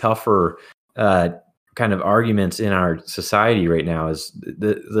one of the tougher kind of arguments in our society right now. Is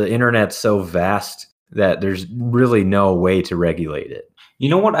the internet's so vast that there's really no way to regulate it. You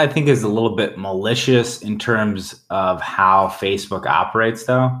know what I think is a little bit malicious in terms of how Facebook operates,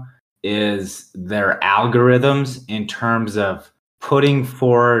 though, is their algorithms in terms of putting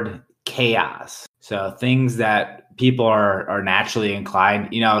forward chaos. So things that people are naturally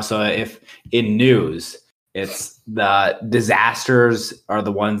inclined, so if in news, it's the disasters are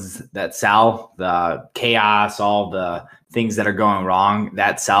the ones that sell, the chaos, all the things that are going wrong,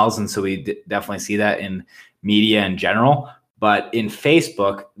 that sells. And so we definitely see that in media in general. But in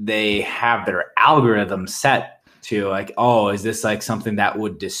Facebook, they have their algorithm set to like, oh, is this like something that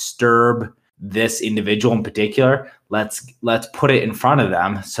would disturb this individual in particular? Let's put it in front of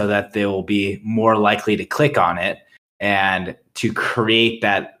them so that they will be more likely to click on it and to create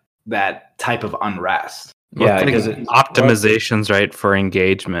that type of unrest. Yeah, because optimizations, right, for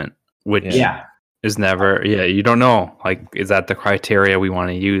engagement, which is never, you don't know. Like, is that the criteria we want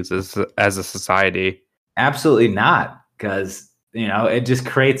to use as a society? Absolutely not. Because, it just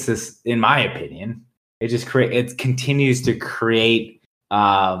creates this, in my opinion, it continues to create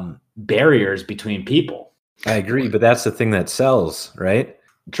barriers between people. I agree, but that's the thing that sells, right?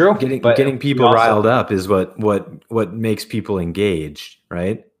 True. Getting people riled up is what makes people engaged,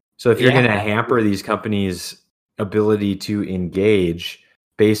 right? So if you're going to hamper these companies' ability to engage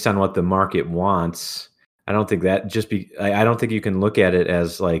based on what the market wants, I don't think I don't think you can look at it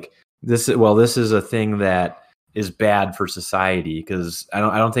as like this is a thing that is bad for society, because I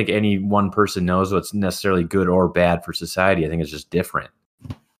don't think any one person knows what's necessarily good or bad for society. I think it's just different.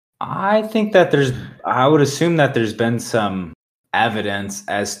 I think that I would assume that there's been some evidence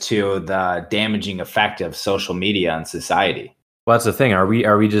as to the damaging effect of social media on society. Well, that's the thing. Are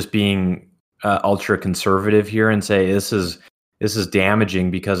we just being ultra conservative here and say this is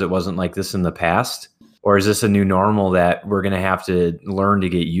damaging because it wasn't like this in the past? Or is this a new normal that we're going to have to learn to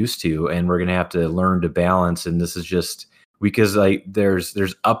get used to, and we're going to have to learn to balance? And this is just because like there's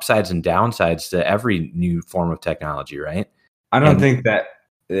upsides and downsides to every new form of technology, right? I don't think that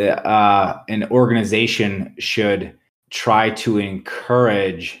an organization should try to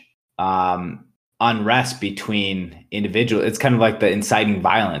encourage unrest between individuals. It's kind of like the inciting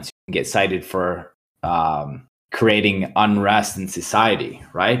violence. You can get cited for creating unrest in society,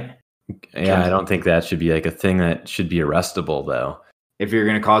 right? Yeah, I don't think that should be like a thing that should be arrestable, though. If you're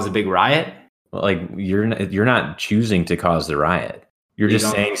going to cause a big riot, well, like you're not choosing to cause the riot. You're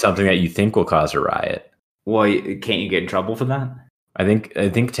just saying something that you think will cause a riot. Well, can't you get in trouble for that? I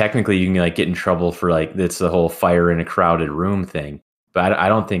think technically you can like get in trouble for like it's the whole fire in a crowded room thing. But I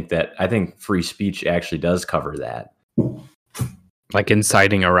don't think that. I think free speech actually does cover that. Like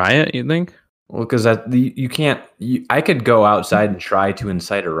inciting a riot, you think? Well, because you can't. I could go outside and try to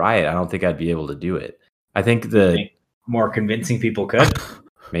incite a riot. I don't think I'd be able to do it. I think more convincing people could.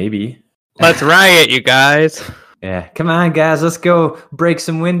 Maybe. Let's riot, you guys. Yeah, come on, guys. Let's go break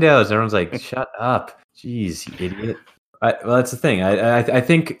some windows. Everyone's like, shut up. Jeez, you idiot. Well, that's the thing. I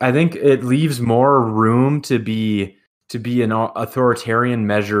think it leaves more room to be an authoritarian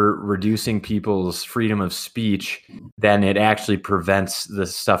measure reducing people's freedom of speech than it actually prevents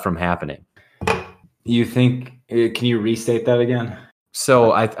this stuff from happening. You think? Can you restate that again?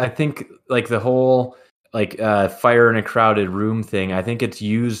 So I think like the whole like fire in a crowded room thing. I think it's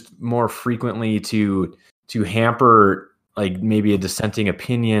used more frequently to hamper like maybe a dissenting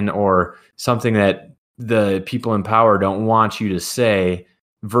opinion or something that the people in power don't want you to say,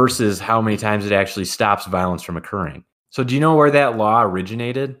 versus how many times it actually stops violence from occurring. So do you know where that law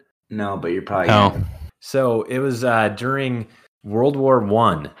originated? No, but you're probably no. So it was during World War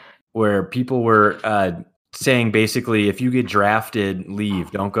I, where people were saying basically, if you get drafted,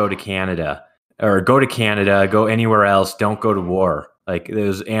 leave, don't go to Canada, or go to Canada, go anywhere else, don't go to war. Like there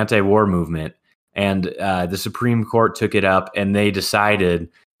was anti-war movement, and the Supreme Court took it up, and they decided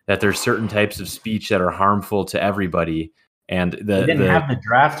that there's certain types of speech that are harmful to everybody. And they didn't have the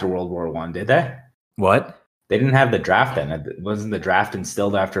draft to World War I, did they? What? They didn't have the draft then. Wasn't the draft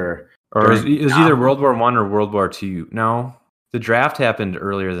instilled after? Or it was either World War I or World War II. No, the draft happened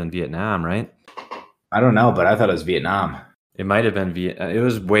earlier than Vietnam, right? I don't know, but I thought it was Vietnam. It might have been It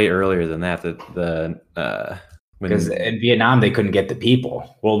was way earlier than that. Because in Vietnam they couldn't get the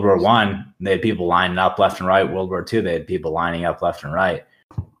people. World War I, they had people lining up left and right. World War II, they had people lining up left and right.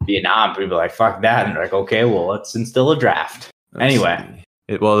 Vietnam, people are like, fuck that. And they're like, okay, well, let's instill a draft. Anyway.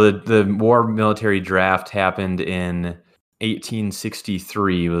 The war military draft happened in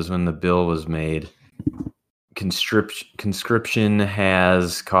 1863 was when the bill was made. Conscription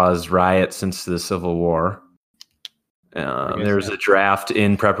has caused riots since the Civil War. There was a draft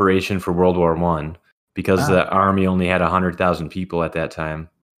in preparation for World War I because the army only had 100,000 people at that time.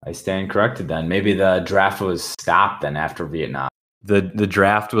 I stand corrected then. Maybe the draft was stopped then after Vietnam. The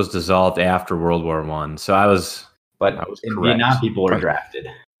draft was dissolved after World War I. So I was in Vietnam, people were drafted.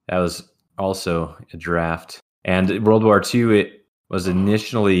 That was also a draft. And World War II, it was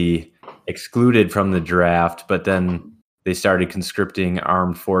initially excluded from the draft, but then they started conscripting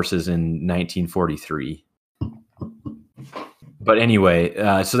armed forces in 1943. But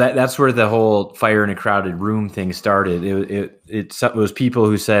anyway, so that's where the whole fire in a crowded room thing started. It was people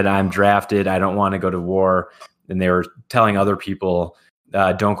who said, I'm drafted, I don't want to go to war. And they were telling other people,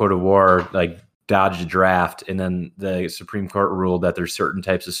 don't go to war, like dodge the draft. And then the Supreme Court ruled that there's certain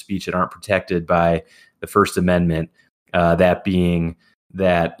types of speech that aren't protected by the First Amendment, that being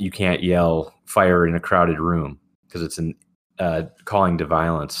that you can't yell fire in a crowded room because it's calling to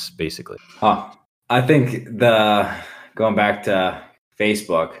violence, basically. I think going back to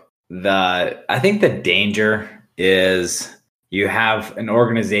Facebook, I think the danger is you have an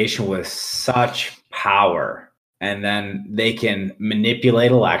organization with such power, and then they can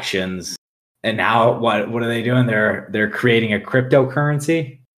manipulate elections. And now what are they doing? They're creating a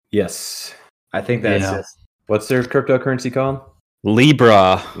cryptocurrency. Yes, I think that's just. What's their cryptocurrency called?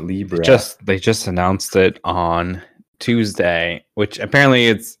 Libra. They just announced it on Tuesday, which apparently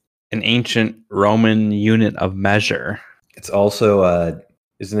it's an ancient Roman unit of measure. It's also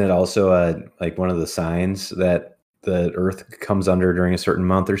isn't it also like one of the signs that the Earth comes under during a certain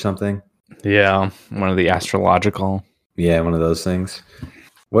month or something? Yeah, one of the astrological. Yeah, one of those things.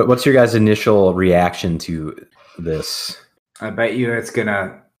 What's your guys' initial reaction to this? I bet you it's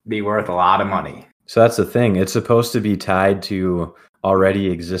gonna be worth a lot of money. So that's the thing. It's supposed to be tied to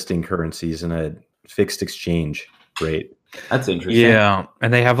already existing currencies in a fixed exchange rate. That's interesting. Yeah,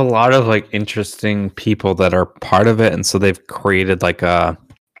 and they have a lot of like interesting people that are part of it, and so they've created like a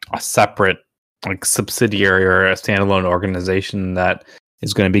separate like subsidiary or a standalone organization that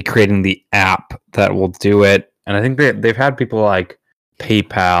is going to be creating the app that will do it. And I think they've had people like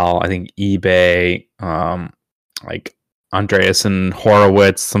PayPal, I think eBay, like Andreas and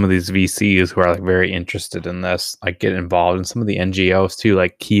Horowitz, some of these VCs who are like very interested in this, like get involved in some of the NGOs too,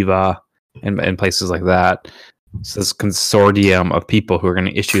 like Kiva and places like that. So this consortium of people who are going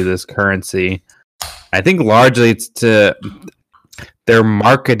to issue this currency. I think largely it's to their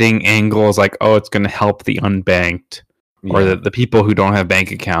marketing angles, like, oh, it's going to help the unbanked or the people who don't have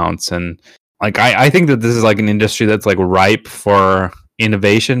bank accounts. And like, I think that this is like an industry that's like ripe for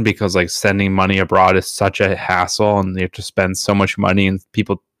innovation because like sending money abroad is such a hassle and you have to spend so much money and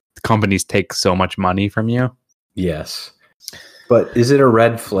companies take so much money from you. Yes. But is it a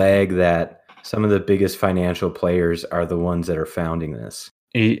red flag that some of the biggest financial players are the ones that are founding this?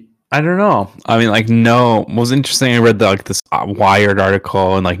 I don't know. I mean, like, no. It was interesting. I read this Wired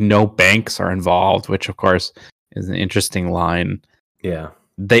article, and like, no banks are involved, which of course is an interesting line. Yeah,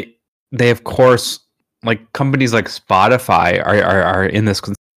 they of course, like companies like Spotify are in this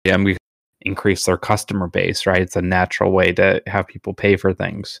consortium. Increase their customer base, right? It's a natural way to have people pay for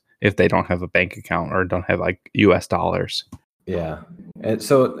things if they don't have a bank account or don't have like US dollars. Yeah, and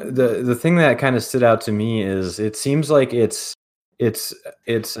so the thing that kind of stood out to me is it seems like it's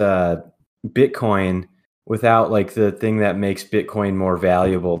Bitcoin without like the thing that makes Bitcoin more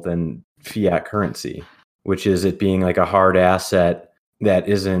valuable than fiat currency, which is it being like a hard asset that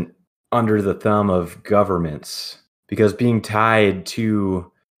isn't under the thumb of governments, because being tied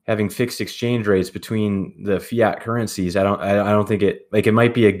to having fixed exchange rates between the fiat currencies, I don't think it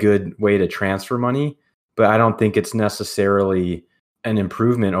might be a good way to transfer money, but I don't think it's necessarily an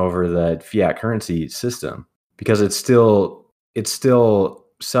improvement over the fiat currency system because it's still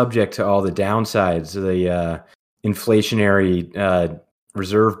subject to all the downsides, the inflationary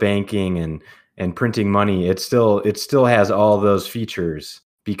reserve banking and printing money. It still has all those features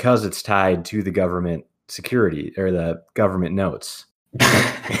because it's tied to the government security or the government notes.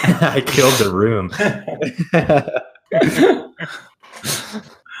 I killed the room.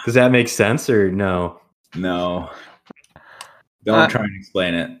 Does that make sense or no? No. Don't try and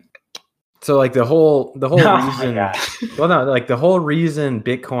explain it. So like the whole reason, well, no, like the whole reason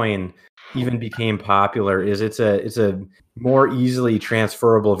Bitcoin even became popular is it's a more easily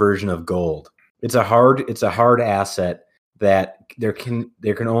transferable version of gold. It's a hard asset that there can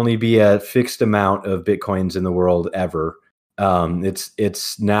only be a fixed amount of Bitcoins in the world ever.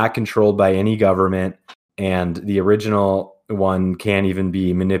 It's not controlled by any government, and the original one can't even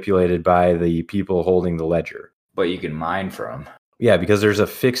be manipulated by the people holding the ledger. But you can mine from. Yeah, because there's a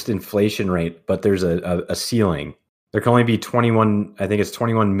fixed inflation rate, but there's a ceiling. There can only be 21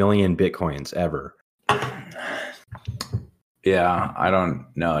 million Bitcoins ever. Yeah, I don't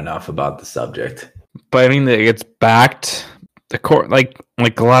know enough about the subject. But I mean, it's backed. The core, like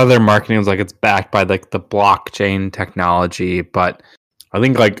a lot of their marketing is like it's backed by like the blockchain technology. But I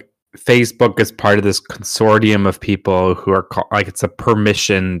think like Facebook is part of this consortium of people who are like it's a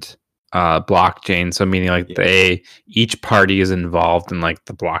permissioned blockchain, so meaning like each party is involved in like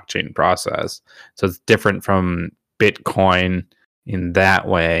the blockchain process, so it's different from Bitcoin in that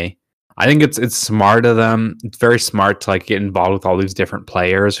way. I think it's smart of them. It's very smart to like get involved with all these different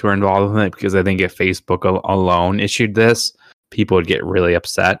players who are involved in it, because I think if Facebook alone issued this, people would get really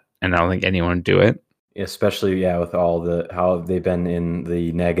upset, and I don't think anyone would do it. Especially with all how they've been in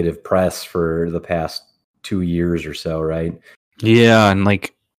the negative press for the past 2 years or so, right? Yeah, and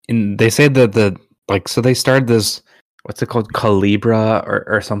like they say that so they started this, what's it called, Calibra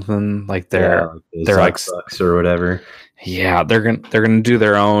or something, like they're like or whatever. Yeah, they're gonna do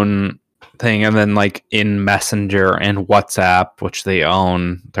their own thing, and then like in Messenger and WhatsApp, which they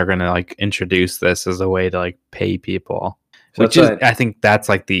own, they're gonna like introduce this as a way to like pay people. So I think that's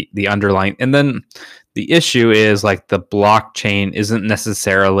like the underlying. And then the issue is like the blockchain isn't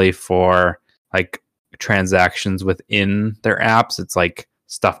necessarily for like transactions within their apps. It's like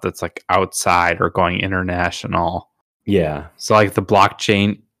stuff that's like outside or going international. Yeah. So like the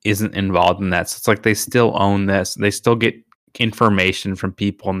blockchain isn't involved in that. So it's like they still own this. They still get information from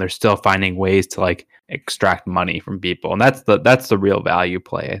people, and they're still finding ways to like extract money from people. And that's the real value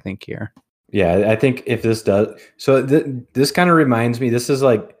play, I think, here. Yeah, I think if this does, so this kind of reminds me, this is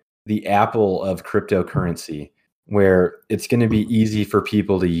like the Apple of cryptocurrency, where it's going to be easy for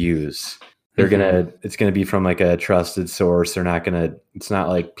people to use. It's going to be from like a trusted source. It's not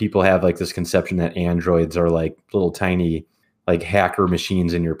like people have like this conception that Androids are like little tiny like hacker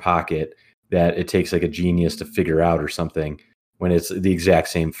machines in your pocket that it takes like a genius to figure out or something, when it's the exact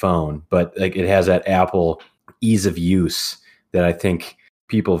same phone. But like it has that Apple ease of use that I think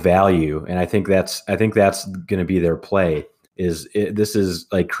people value, and I think that's going to be their play. This is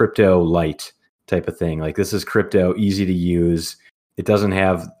like crypto light type of thing. Like this is crypto, easy to use. It doesn't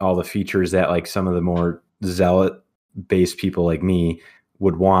have all the features that like some of the more zealot base people like me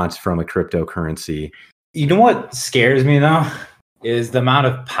would want from a cryptocurrency. You know what scares me though is the amount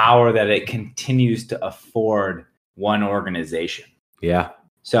of power that it continues to afford one organization. Yeah.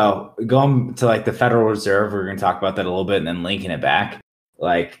 So going to like the Federal Reserve, we're going to talk about that a little bit and then linking it back.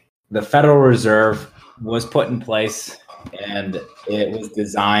 Like the Federal Reserve was put in place and it was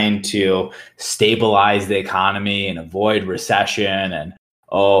designed to stabilize the economy and avoid recession. And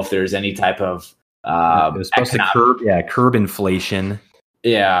if there's any type of it was supposed to curb inflation.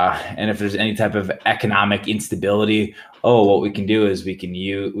 Yeah, and if there's any type of economic instability, what we can do is we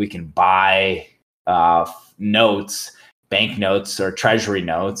can buy notes, bank notes or treasury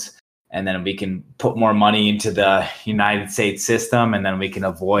notes, and then we can put more money into the United States system, and then we can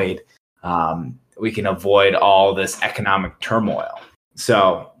avoid all this economic turmoil.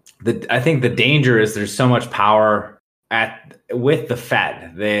 So I think the danger is there's so much power with the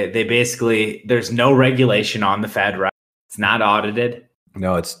Fed. They basically, there's no regulation on the Fed, right? It's not audited.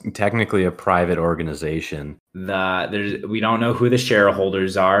 No, it's technically a private organization. We don't know who the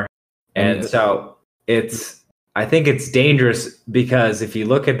shareholders are. And so I think it's dangerous because if you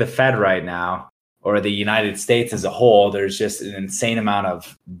look at the Fed right now or the United States as a whole, there's just an insane amount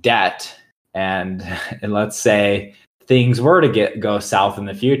of debt. And let's say things were to go south in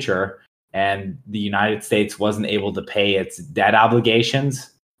the future and the United States wasn't able to pay its debt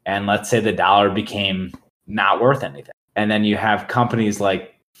obligations. And let's say the dollar became not worth anything. And then you have companies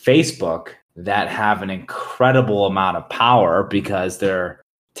like Facebook that have an incredible amount of power because they're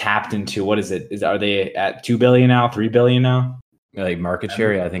tapped into, what is it? Are they at 2 billion now, 3 billion now? Like market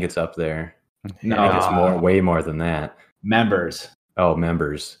share? Yeah, I think it's up there. No, I think it's way more than that. Members. Oh,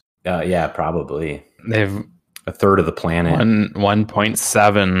 members. Yeah, probably. They've a third of the planet.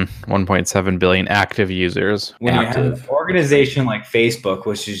 1.7 billion active users. When you have an organization like Facebook,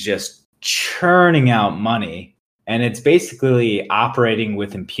 which is just churning out money, and it's basically operating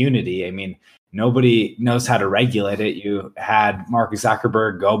with impunity. I mean, nobody knows how to regulate it. You had Mark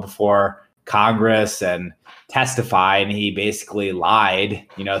Zuckerberg go before Congress and testify, and he basically lied,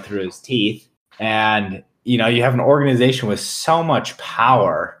 through his teeth. And, you have an organization with so much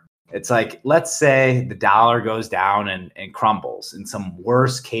power. It's like, let's say the dollar goes down and crumbles in some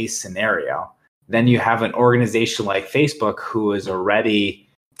worst case scenario. Then you have an organization like Facebook who is already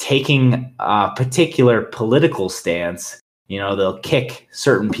taking a particular political stance. They'll kick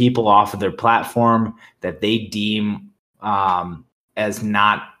certain people off of their platform that they deem as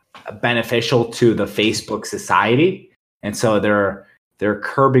not beneficial to the Facebook society. And so they're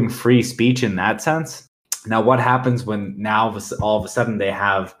curbing free speech in that sense. Now, what happens when now all of a sudden they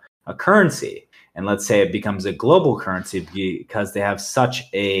have a currency, and let's say it becomes a global currency because they have such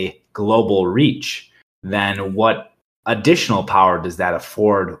a global reach? Then what additional power does that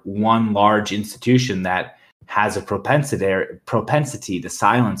afford one large institution that has a propensity to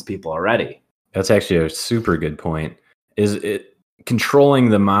silence people already? That's actually a super good point. Is it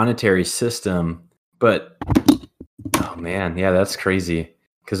controlling the monetary system? But oh man, yeah, that's crazy.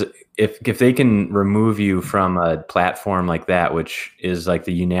 Because if they can remove you from a platform like that, which is like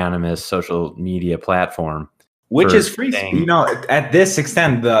the unanimous social media platform, which is free, at this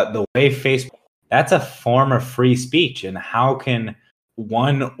extent, the way Facebook, that's a form of free speech. And how can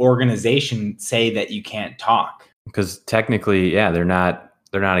one organization say that you can't talk? Because technically, yeah, they're not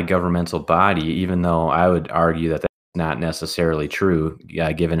a governmental body, even though I would argue that that's not necessarily true,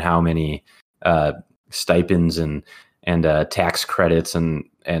 given how many stipends and tax credits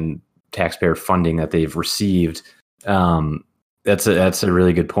and taxpayer funding that they've received. That's a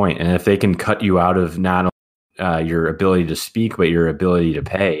really good point. And if they can cut you out of not only your ability to speak, but your ability to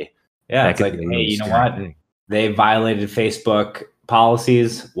pay. Yeah, it's like, hey, you know what? They violated Facebook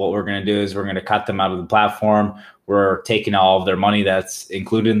policies. What we're going to do is we're going to cut them out of the platform. We're taking all of their money that's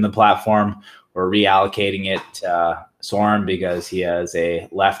included in the platform. We're reallocating it to Soren because he has a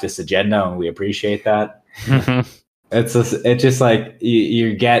leftist agenda, and we appreciate that. It's just like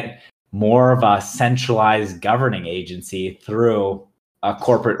you get more of a centralized governing agency through a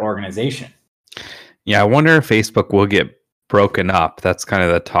corporate organization. Yeah, I wonder if Facebook will get broken up. That's kind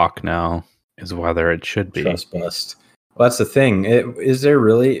of the talk now, is whether it should be. Trust bust. Well, that's the thing. Is there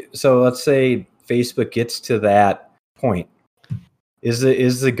really? So let's say Facebook gets to that point.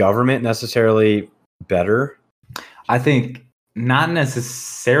 Is the government necessarily better? I think not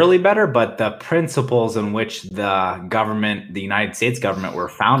necessarily better, but the principles in which the United States government, were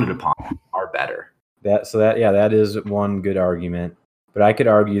founded upon are better. That is one good argument. But I could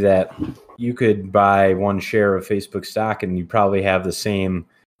argue that you could buy one share of Facebook stock and you probably have the same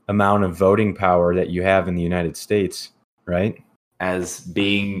amount of voting power that you have in the United States, right? as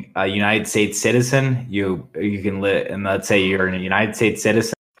being a United States citizen. You can live, and let's say you're a United States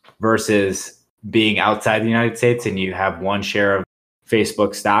citizen versus being outside the United States and you have one share of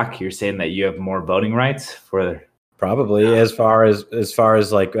Facebook stock. You're saying that you have more voting rights for Probably as far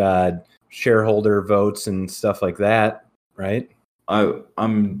as like shareholder votes and stuff like that, right?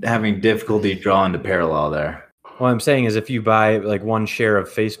 I'm having difficulty drawing the parallel there. What I'm saying is if you buy like one share of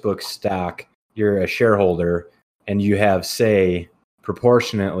Facebook stock, you're a shareholder and you have say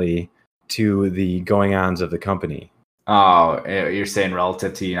proportionately to the going-ons of the company. Oh, you're saying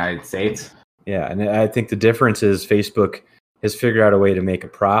relative to the United States? Yeah, and I think the difference is Facebook has figured out a way to make a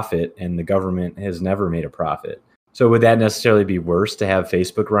profit and the government has never made a profit. So would that necessarily be worse to have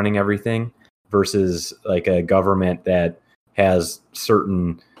Facebook running everything versus like a government that has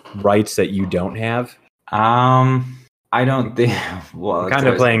certain rights that you don't have? I don't think. Well, I'm kind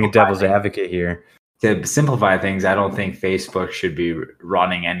of playing devil's advocate here. To simplify things, I don't think Facebook should be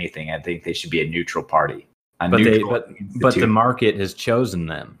running anything. I think they should be a neutral party. But the market has chosen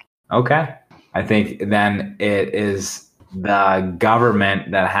them. Okay. I think then it is the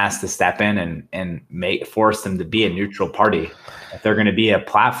government that has to step in and force them to be a neutral party. If they're going to be a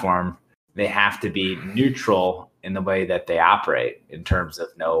platform, they have to be neutral in the way that they operate in terms of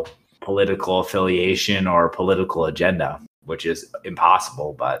no political affiliation or political agenda, which is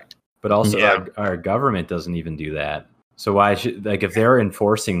impossible. But also our government doesn't even do that. So why should, like, if they're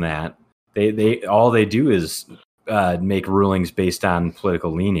enforcing that, they all they do is make rulings based on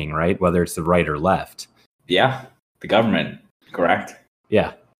political leaning, right? Whether it's the right or left. Yeah, the government, correct?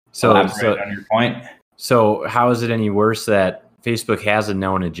 Yeah. So on your point. So how is it any worse that Facebook has a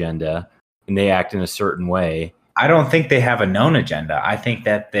known agenda and they act in a certain way? I don't think they have a known agenda. I think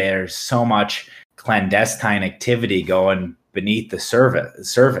that there's so much clandestine activity going beneath the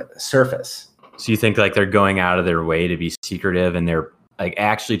surface. So you think like they're going out of their way to be secretive and they're like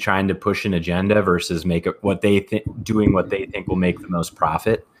actually trying to push an agenda versus make what they think will make the most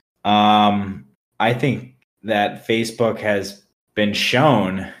profit? I think that Facebook has been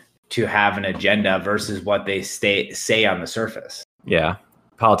shown to have an agenda versus what they say on the surface. Yeah.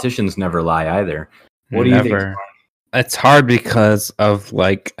 Politicians never lie either. What do you think? It's hard because of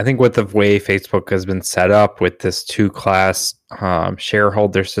like, I think with the way Facebook has been set up with this two-class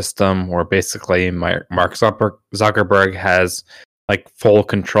shareholder system where basically Mark Zuckerberg has like full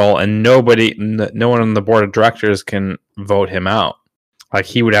control and no one on the board of directors can vote him out. Like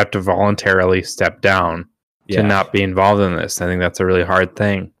he would have to voluntarily step down to not be involved in this. I think that's a really hard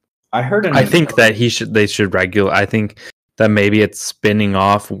thing. I think that they should regulate. I think that maybe it's spinning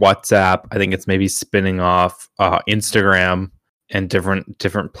off WhatsApp. I think it's maybe spinning off Instagram and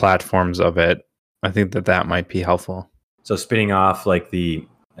different platforms of it. I think that might be helpful. So spinning off like the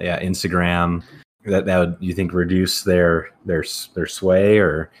Instagram, that would, you think, reduce their sway?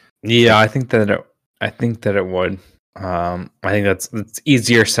 Or I think that it would. I think it's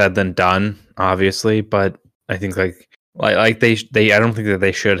easier said than done, obviously, but I think like they I don't think that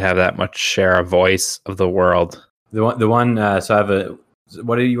they should have that much share of voice of the world. So I have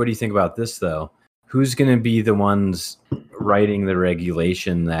what do you think about this though? Who's going to be the ones writing the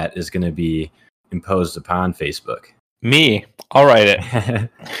regulation that is going to be imposed upon Facebook? Me. I'll write it.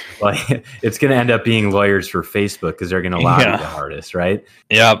 Well, it's going to end up being lawyers for Facebook because they're going to lobby the hardest, right?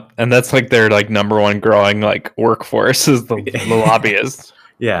 Yeah, and that's like their like number one growing like workforce is the lobbyists.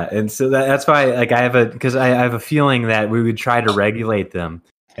 Yeah, and so that's why like I have a feeling that we would try to regulate them,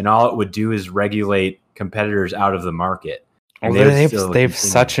 and all it would do is regulate competitors out of the market. Well, they've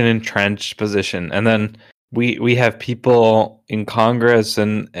such an entrenched position, and then we have people in Congress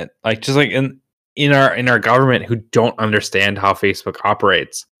and like just like in our government who don't understand how Facebook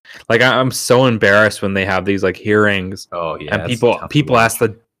operates. Like I'm so embarrassed when they have these like hearings. Oh yeah, and people ask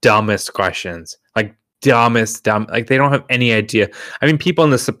the dumbest questions, like like they don't have any idea. I mean, people in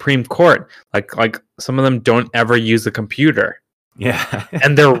the Supreme Court, like some of them don't ever use a computer. Yeah,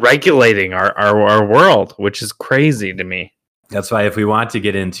 and they're regulating our world, which is crazy to me. That's why if we want to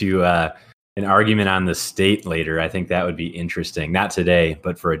get into an argument on the state later, I think that would be interesting. Not today,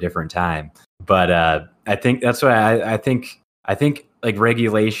 but for a different time. But I think that's why I think like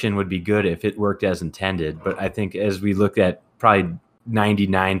regulation would be good if it worked as intended. But I think as we look at probably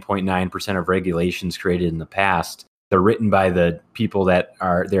 99.9% of regulations created in the past, they're written by the people that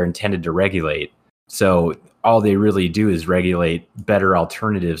they're intended to regulate. So all they really do is regulate better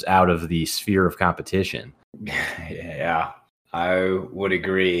alternatives out of the sphere of competition. Yeah, I would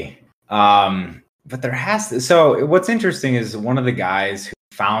agree. But there has to. So what's interesting is one of the guys who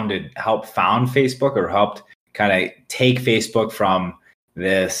helped found Facebook, or helped kind of take Facebook from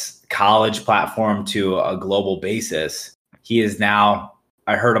this college platform to a global basis, he is now,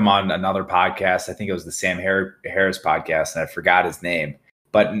 I heard him on another podcast. I think it was the Sam Harris podcast, and I forgot his name.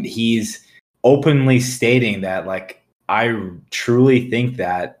 But he's openly stating that, like, I truly think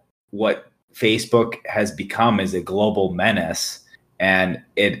that what Facebook has become is a global menace, and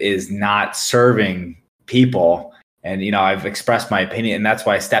it is not serving people. And, I've expressed my opinion, and that's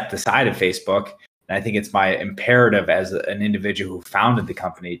why I stepped aside of Facebook. And I think it's my imperative as an individual who founded the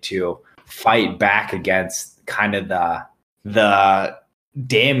company to fight back against kind of the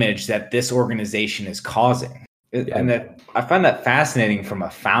damage that this organization is causing. Yeah. And that I find that fascinating from a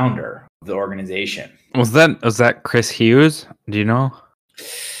founder of the organization. Was that Chris Hughes? Do you know?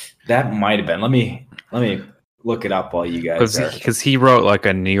 That might have been. Let me look it up while you guys are. Because he wrote like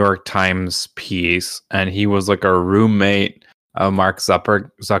a New York Times piece, and he was like a roommate of Mark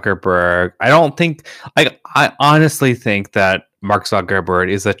Zuckerberg. I honestly think that Mark Zuckerberg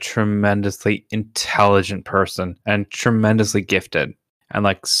is a tremendously intelligent person and tremendously gifted, and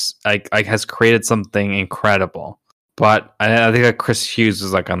like has created something incredible. But I think that Chris Hughes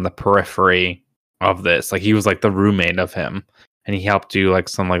is like on the periphery of this. Like he was like the roommate of him, and he helped do like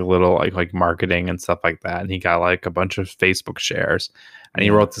some like little like marketing and stuff like that. And he got like a bunch of Facebook shares. And he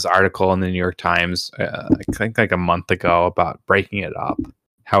wrote this article in the New York Times, I think like a month ago, about breaking it up,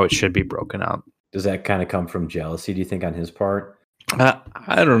 how it should be broken up. Does that kind of come from jealousy, do you think, on his part?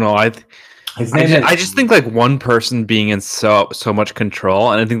 I don't know. I just think like one person being in so much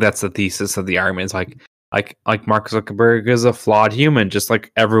control, and I think that's the thesis of the argument. Is like Mark Zuckerberg is a flawed human, just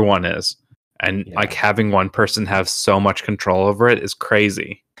like everyone is, and like having one person have so much control over it is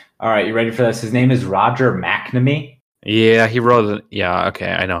crazy. All right, you ready for this? His name is Roger McNamee. Yeah, he wrote it. Yeah,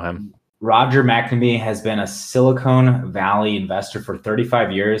 okay, I know him. Roger McNamee has been a Silicon Valley investor for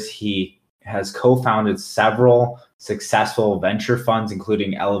 35 years. He has co-founded several successful venture funds,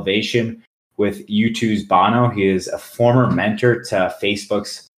 including Elevation with U2's Bono. He is a former mentor to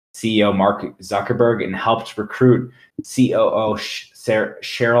Facebook's CEO Mark Zuckerberg and helped recruit COO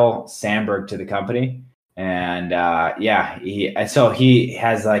Sheryl Sandberg to the company. And he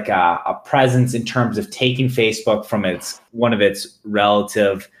has like a presence in terms of taking Facebook from one of its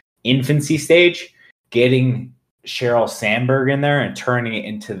relative infancy stage, getting Sheryl Sandberg in there and turning it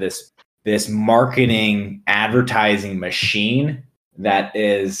into this marketing advertising machine that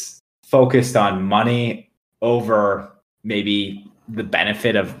is focused on money over maybe the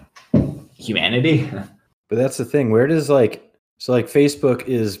benefit of humanity. But that's the thing. Where does Facebook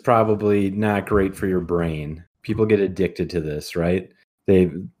is probably not great for your brain. People get addicted to this, right?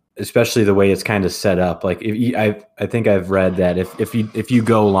 Especially the way it's kind of set up. Like I think I've read that if you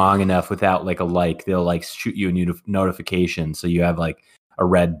go long enough without like a like, they'll like shoot you a notification. So you have like a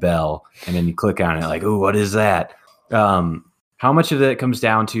red bell, and then you click on it like, oh, what is that? How much of that comes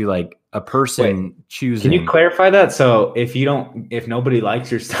down to like a person choosing? Can you clarify that? So if nobody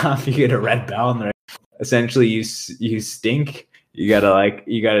likes your stuff, you get a red bell, and essentially you stink. You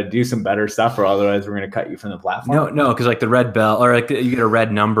gotta do some better stuff, or otherwise we're gonna cut you from the platform. No, because like the red bell, or like you get a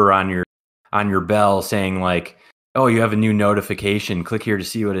red number on your bell saying like, oh, you have a new notification. Click here to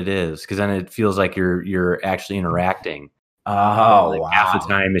see what it is, because then it feels like you're actually interacting. Oh, like wow. Half the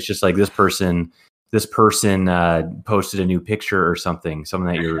time it's just like this person posted a new picture or something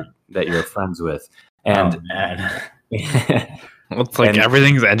that you're friends with, and man. Well, it's like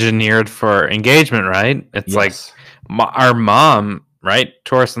everything's engineered for engagement, right? It's like our mom, right?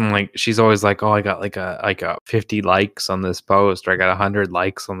 Torsten, like she's always like, "Oh, I got like a 50 likes on this post, or I got 100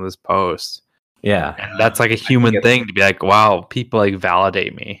 likes on this post." Yeah, and that's like a human thing to be like, "Wow, people like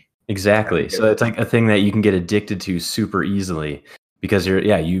validate me." Exactly. So it's like a thing that you can get addicted to super easily, because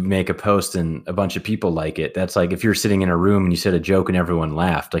you make a post and a bunch of people like it. That's like if you're sitting in a room and you said a joke and everyone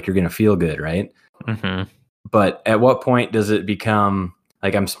laughed, like you're gonna feel good, right? Mm-hmm. But at what point does it become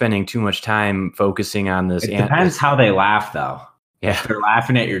like I'm spending too much time focusing on this? It depends how they laugh, though. Yeah, if they're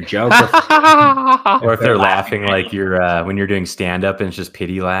laughing at your joke, or if they're laughing like you're when you're doing stand up and it's just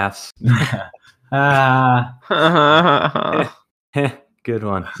pity laughs. Good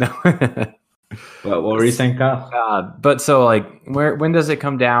one. What were you saying, Kyle? But so like, when does it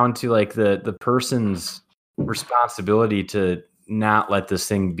come down to like the person's responsibility to not let this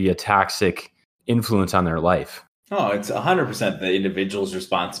thing be a toxic influence on their life? Oh, it's 100% the individual's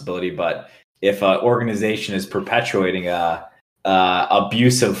responsibility. But if an organization is perpetuating a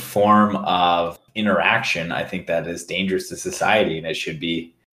abusive form of interaction, I think that is dangerous to society, and it should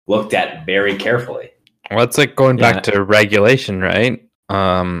be looked at very carefully. Well, it's like going back to regulation, right?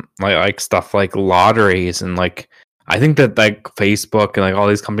 Like stuff like lotteries, and like I think that like Facebook and like all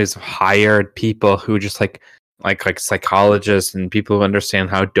these companies have hired people who just like psychologists and people who understand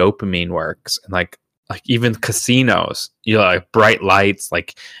how dopamine works, and like like even casinos, you know, like bright lights,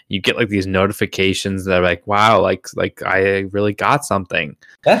 like you get like these notifications that are like, wow, like I really got something.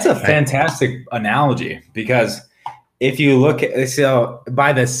 That's a fantastic analogy, because if you look at, so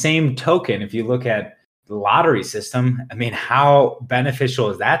by the same token, if you look at the lottery system, I mean, how beneficial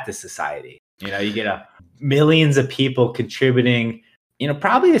is that to society? You know, you get millions of people contributing, you know,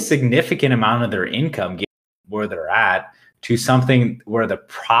 probably a significant amount of their income where they're at, to something where the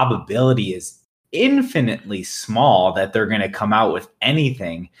probability is infinitely small that they're going to come out with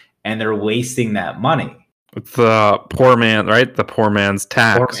anything, and they're wasting that money. The poor man, right? The poor man's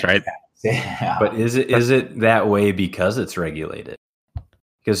tax, right? Tax. Yeah. But is it that way because it's regulated?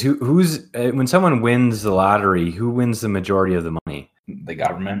 Because who's when someone wins the lottery, who wins the majority of the money? The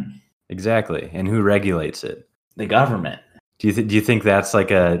government. Exactly. And who regulates it? The government. Do you think that's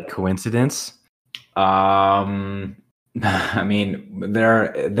like a coincidence? I mean,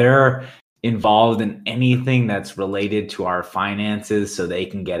 they're involved in anything that's related to our finances, so they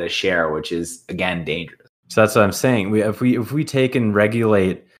can get a share, which is again dangerous. So that's what I'm saying. If we take and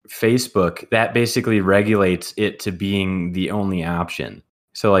regulate Facebook, that basically regulates it to being the only option.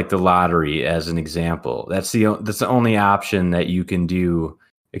 So like the lottery as an example, that's the only option that you can do,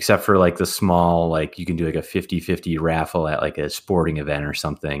 except for like the small, like you can do like a 50-50 raffle at like a sporting event or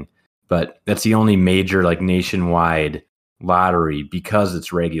something. But that's the only major like nationwide lottery because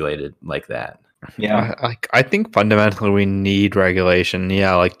it's regulated like that. Yeah. I think fundamentally we need regulation.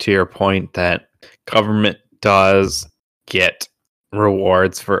 Yeah, like to your point that government does get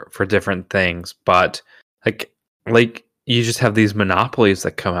rewards for different things, but like you just have these monopolies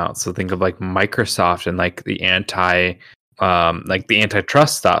that come out. So think of like Microsoft and like the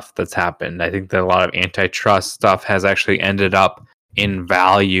antitrust stuff that's happened. I think that a lot of antitrust stuff has actually ended up in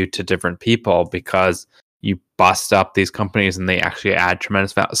value to different people because you bust up these companies and they actually add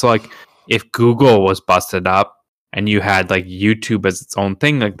tremendous value. So like if Google was busted up and you had like YouTube as its own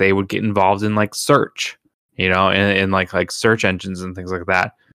thing, like they would get involved in like search, you know, in like search engines and things like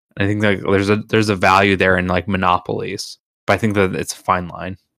that. I think like there's a value there in like monopolies, but I think that it's a fine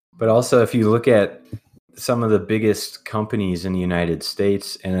line. But also if you look at some of the biggest companies in the United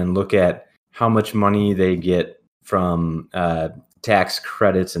States and then look at how much money they get from tax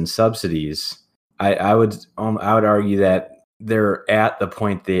credits and subsidies, I would argue that they're at the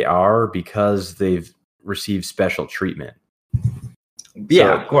point they are because they've received special treatment.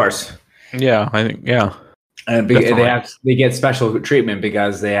 Yeah, so, of course. Yeah, I think and they get special treatment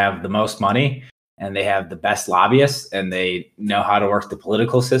because they have the most money and they have the best lobbyists and they know how to work the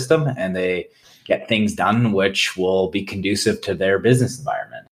political system and they get things done which will be conducive to their business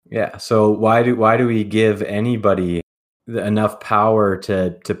environment. Yeah. So why do we give anybody enough power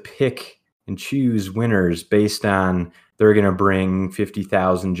to pick and choose winners based on they're going to bring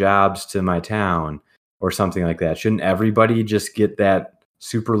 50,000 jobs to my town or something like that? Shouldn't everybody just get that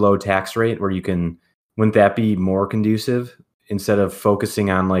super low tax rate where wouldn't that be more conducive instead of focusing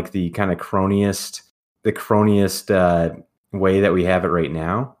on like the kind of cronyist way that we have it right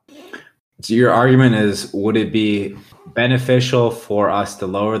now? So your argument is, would it be beneficial for us to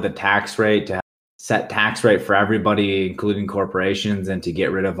lower the tax rate, to set tax rate for everybody, including corporations, and to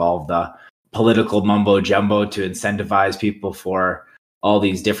get rid of all of the political mumbo jumbo to incentivize people for all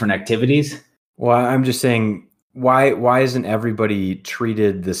these different activities? Well, I'm just saying, why isn't everybody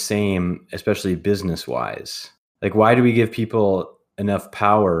treated the same, especially business wise? Like, why do we give people enough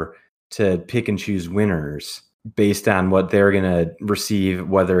power to pick and choose winners based on what they're going to receive,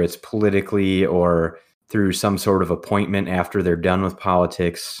 whether it's politically or through some sort of appointment after they're done with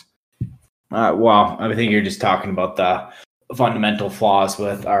politics? Well, I think you're just talking about the fundamental flaws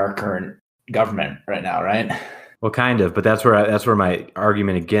with our current government right now, right? Well, kind of, but that's where my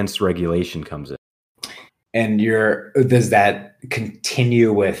argument against regulation comes in. And does that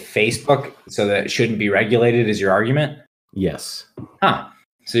continue with Facebook so that it shouldn't be regulated is your argument? Yes.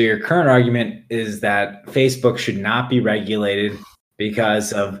 So your current argument is that Facebook should not be regulated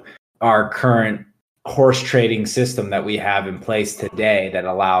because of our current horse trading system that we have in place today that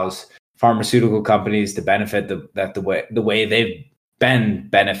allows pharmaceutical companies to benefit the way they've been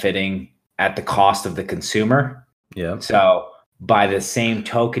benefiting at the cost of the consumer. Yeah. So by the same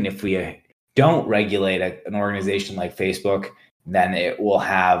token, if we don't regulate an organization like Facebook, then it will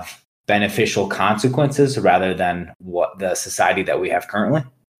have beneficial consequences rather than what the society that we have currently.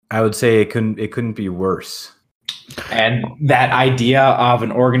 I would say it couldn't be worse. And that idea of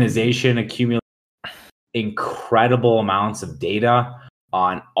an organization accumulating incredible amounts of data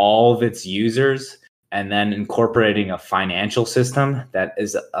on all of its users and then incorporating a financial system that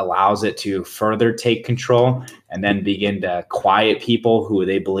allows it to further take control and then begin to quiet people who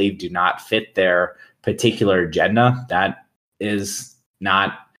they believe do not fit their particular agenda, that is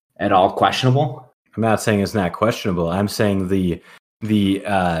not at all questionable. I'm not saying it's not questionable. I'm saying the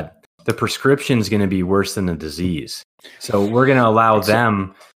prescription is going to be worse than the disease. So we're going to allow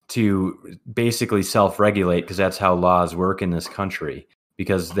them to basically self-regulate, because that's how laws work in this country.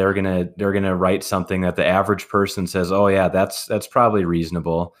 Because they're gonna write something that the average person says, oh yeah, that's probably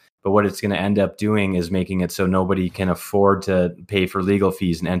reasonable. But what it's going to end up doing is making it so nobody can afford to pay for legal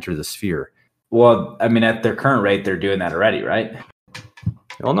fees and enter the sphere. Well, I mean, at their current rate, they're doing that already, right?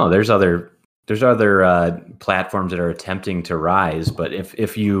 Well, no, there's other platforms that are attempting to rise. But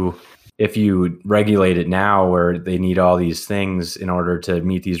if you regulate it now, where they need all these things in order to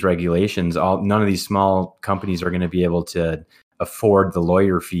meet these regulations, none of these small companies are going to be able to afford the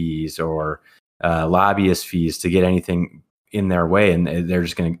lawyer fees or lobbyist fees to get anything in their way, and they're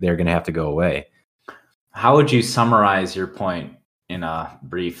going to have to go away. How would you summarize your point in a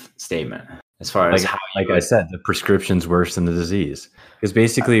brief statement? As far as I said, the prescription's worse than the disease. Because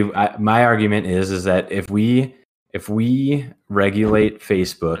basically, my argument is that if we regulate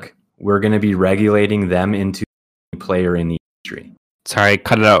Facebook, we're going to be regulating them into a player in the industry. Sorry,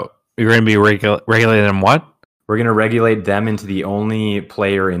 cut it out. You're going to be regulating them what? We're going to regulate them into the only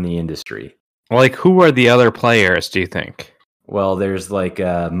player in the industry. Like, who are the other players, do you think? Well, there's like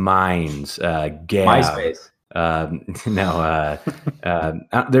Minds, Gab, MySpace.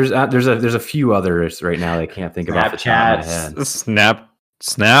 There's a few others right now that I can't think of off the top of my head. Snap.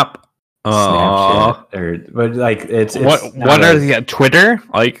 Snapchat, but like it's what are the Twitter?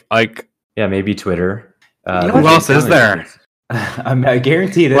 Like yeah, maybe Twitter. Who else is there? I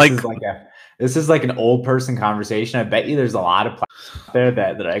guarantee this is like an old person conversation. I bet you there's a lot of platforms out there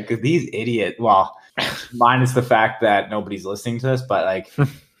that like these idiots. Well, minus the fact that nobody's listening to this, but like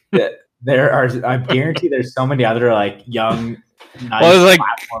there are. I guarantee there's so many other like young, nice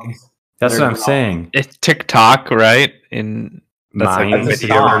platforms. That's what I'm saying. It's TikTok, right? Minds. Have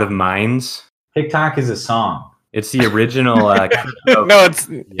you ever heard of Minds? TikTok is a song. It's the original. No, it's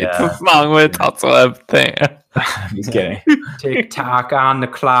a song, but it's also a thing. I'm just kidding. TikTok on the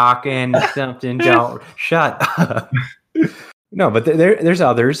clock and something. Don't shut up. No, but there's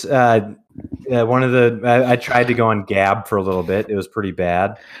others. I tried to go on Gab for a little bit. It was pretty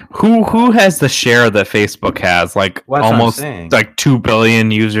bad. Who has the share that Facebook has? Like almost like 2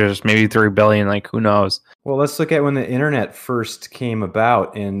 billion users, maybe 3 billion. Like who knows? Well, let's look at when the internet first came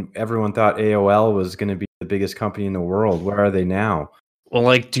about, and everyone thought AOL was going to be the biggest company in the world. Where are they now? Well,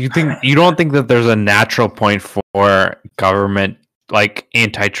 like, you don't think that there's a natural point for government like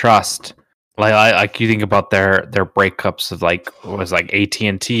antitrust? Like you think about their breakups of like what was like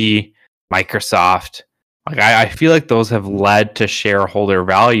AT&T, Microsoft. Like I feel like those have led to shareholder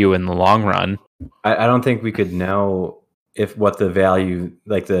value in the long run. I don't think we could know what the value,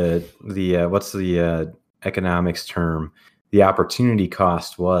 like the what's the economics term, the opportunity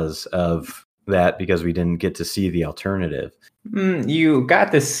cost was of that, because we didn't get to see the alternative. You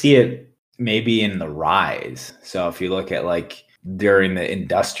got to see it maybe in the rise. So if you look at like during the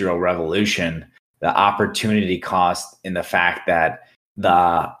Industrial Revolution, the opportunity cost in the fact that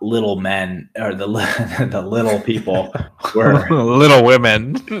the little men or the little people were little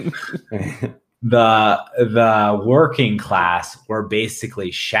women. The working class were basically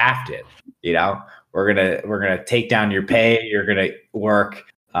shafted. You know, we're gonna take down your pay. You're gonna work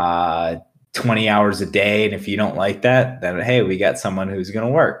 20 hours a day, and if you don't like that, then hey, we got someone who's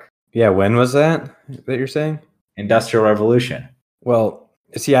gonna work. Yeah, when was that you're saying? Industrial Revolution. Well,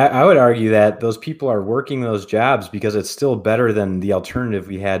 see, I would argue that those people are working those jobs because it's still better than the alternative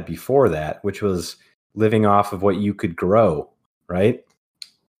we had before that, which was living off of what you could grow, right?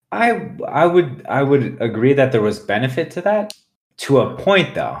 I would agree that there was benefit to that to a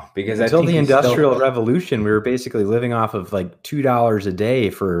point, though, because until the Industrial Revolution, we were basically living off of like $2 a day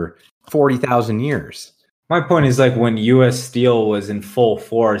for 40,000 years. My point is, like, when U.S. Steel was in full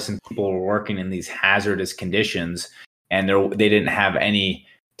force and people were working in these hazardous conditions and they didn't have any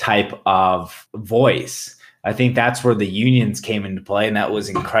type of voice, I think that's where the unions came into play, and that was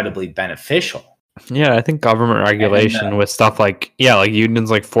incredibly beneficial. Yeah, I think government regulation with stuff like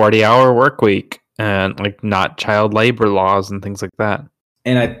unions, like 40-hour work week and like not child labor laws and things like that.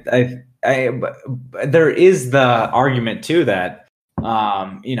 And I there is the argument too that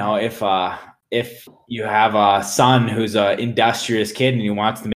if you have a son who's an industrious kid and he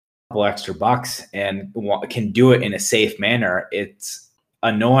wants to make a couple extra bucks and can do it in a safe manner, it's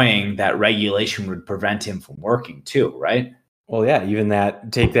annoying that regulation would prevent him from working too, right? Well, yeah, even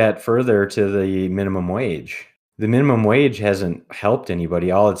that, take that further to the minimum wage. The minimum wage hasn't helped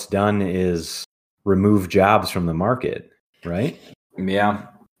anybody. All it's done is remove jobs from the market, right? Yeah,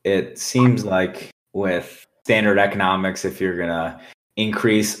 it seems like with standard economics, if you're going to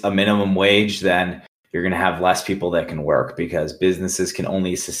increase a minimum wage, then you're going to have less people that can work because businesses can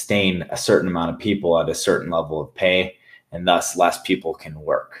only sustain a certain amount of people at a certain level of pay, and thus less people can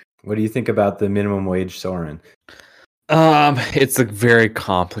work. What do you think about the minimum wage, Soren? It's a very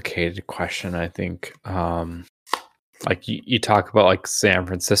complicated question, I think. Like you talk about like San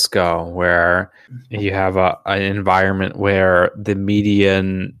Francisco, where you have an environment where the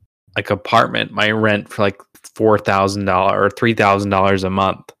median like apartment might rent for like $4,000 or $3,000 a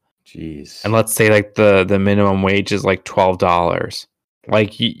month. Jeez. And let's say like the minimum wage is like $12.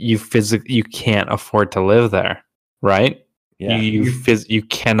 Like you physically you can't afford to live there, right? Yeah. You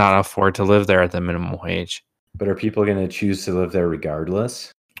cannot afford to live there at the minimum wage. But are people going to choose to live there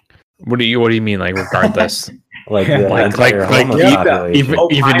regardless? What do you mean, like regardless? Like the entire like homeless population.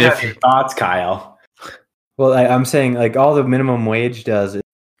 even if your thoughts, Kyle. Well, I'm saying like all the minimum wage does is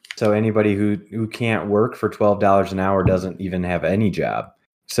so anybody who can't work for $12 an hour doesn't even have any job.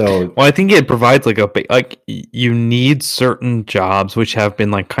 So well, I think it provides like you need certain jobs which have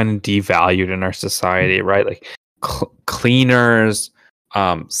been like kind of devalued in our society, right? Like cleaners,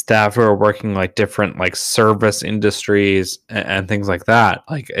 staff who are working like different like service industries and things like that.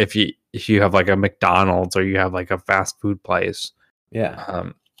 Like if you have like a McDonald's or you have like a fast food place, yeah.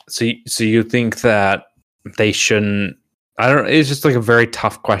 So you think that they shouldn't? I don't. It's just like a very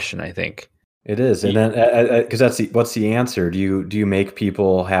tough question, I think. It is, and then because what's the answer? Do you make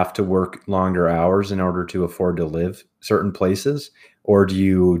people have to work longer hours in order to afford to live certain places, or do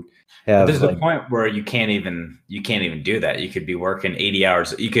you have? There's a point where you can't even do that. You could be working 80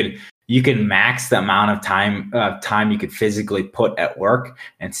 hours. You could max the amount of time you could physically put at work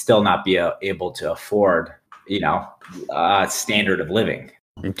and still not be able to afford standard of living.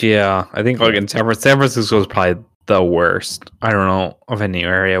 Yeah, I think like in San Francisco is probably the worst. I don't know of any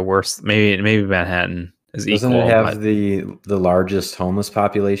area worse. Maybe Manhattan is Doesn't equal. It have the largest homeless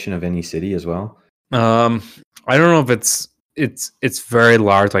population of any city as well? I don't know if it's very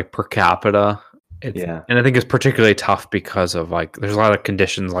large, like per capita. Yeah, and I think it's particularly tough because of like there's a lot of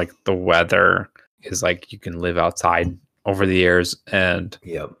conditions like the weather is like you can live outside over the years, and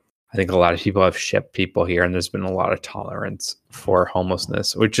yep. I think a lot of people have shipped people here, and there's been a lot of tolerance for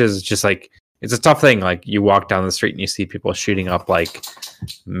homelessness, which is just like it's a tough thing. Like you walk down the street and you see people shooting up like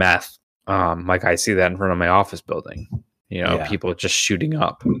meth. Like I see that in front of my office building. People just shooting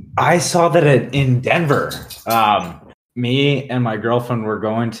up. I saw that in Denver. Me and my girlfriend were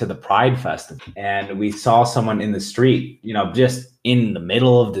going to the Pride Festival, and we saw someone in the street, just in the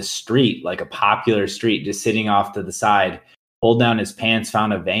middle of the street, like a popular street, just sitting off to the side, pulled down his pants,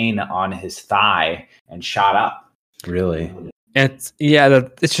 found a vein on his thigh, and shot up. Really? It's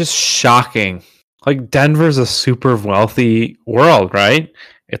just shocking. Like Denver's a super wealthy world, right?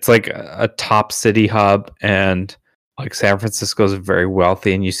 It's like a top city hub, and like San Francisco is very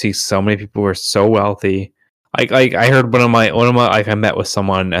wealthy, and you see so many people who are so wealthy. Like I heard one of my like I met with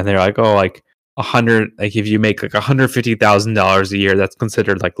someone and they're like, oh, like 100, like if you make like $150,000 a year, that's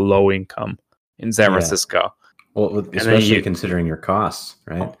considered like low income in San Francisco. Well, especially considering your costs,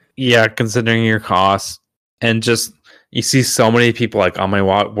 right? Yeah, considering your costs, and just you see so many people like on my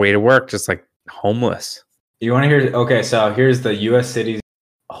way to work, just like homeless. You want to hear? Okay, so here's the U.S. cities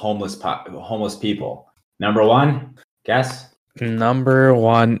homeless people. Number one, guess. Number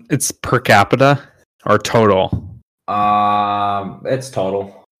one, it's per capita. Or total? It's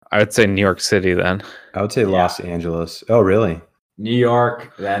total. I would say New York City then. I would say Los Angeles. Oh, really? New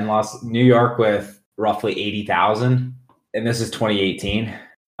York, then New York with roughly 80,000. And this is 2018.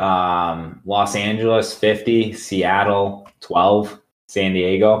 Los Angeles, 50. Seattle, 12. San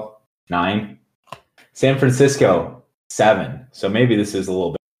Diego, 9. San Francisco, 7. So maybe this is a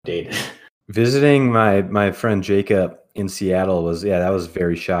little bit dated. Visiting my friend Jacob in Seattle was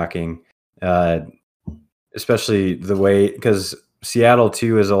very shocking. Especially the way, because Seattle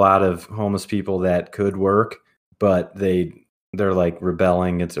too is a lot of homeless people that could work, but they're like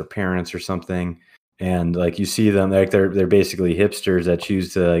rebelling against their parents or something, and like you see them like they're basically hipsters that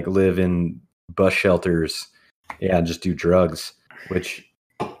choose to like live in bus shelters, and just do drugs, which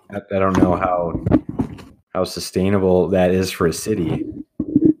I don't know how sustainable that is for a city.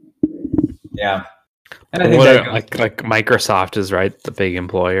 Yeah, and I think like Microsoft is right, the big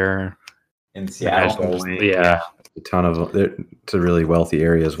employer. In Seattle, yeah, a ton of it's a really wealthy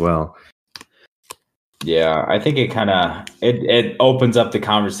area as well. Yeah, I think it opens up the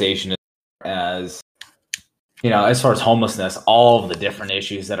conversation as as far as homelessness, all of the different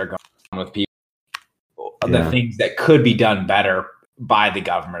issues that are going on with people, the things that could be done better by the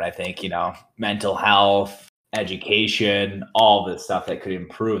government. I think mental health, education, all this stuff that could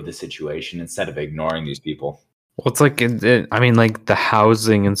improve the situation instead of ignoring these people. Well, it's like I mean, like the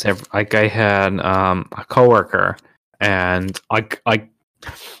housing and stuff. Like I had a coworker, and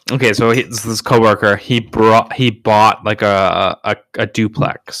okay, so this coworker he bought like a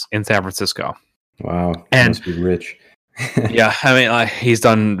duplex in San Francisco. Wow, and must be rich. Yeah, I mean, like he's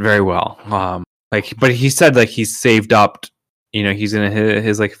done very well. But he said like he's saved up. You know, he's in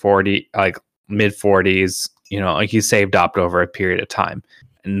his like 40, like mid 40s. You know, like he's saved up over a period of time.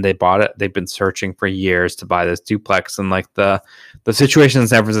 And they bought it. They've been searching for years to buy this duplex, and like the situation in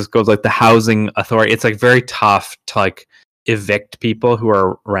San Francisco is like the housing authority. It's like very tough to like evict people who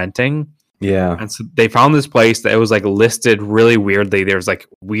are renting. Yeah, and so they found this place that it was like listed really weirdly. There's like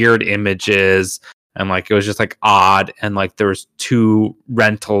weird images, and like it was just like odd, and like there was 2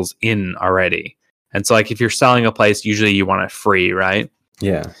 rentals in already. And so like if you're selling a place, usually you want it free, right?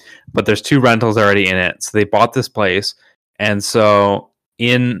 Yeah, but there's 2 rentals already in it. So they bought this place, and so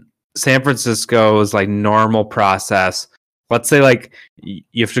in San Francisco's like normal process, let's say like you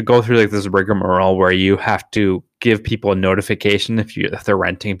have to go through like this rigmarole where you have to give people a notification if they're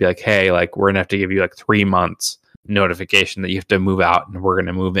renting, be like, hey, like we're gonna have to give you like 3 months notification that you have to move out and we're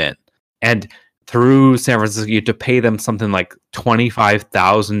gonna move in. And through San Francisco, you have to pay them something like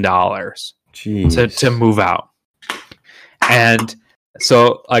 $25,000 to move out. And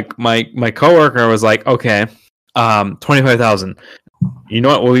so like my coworker was like, okay, 25,000. You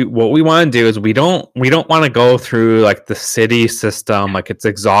know what we want to do is we don't want to go through like the city system. Like it's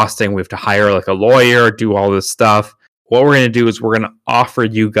exhausting. We have to hire like a lawyer, do all this stuff. What we're going to do is we're going to offer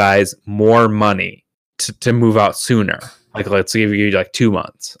you guys more money to move out sooner. Like let's give you like 2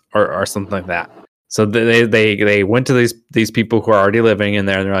 months or something like that. So they went to these people who are already living in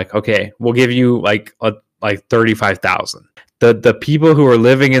there, and they're like, okay, we'll give you like 35,000. The people who are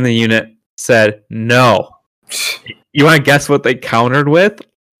living in the unit said no. You want to guess what they countered with?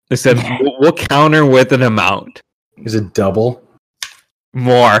 They said, we'll counter with an amount. Is it double?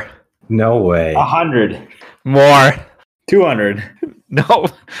 More. No way. 100. More. 200. No.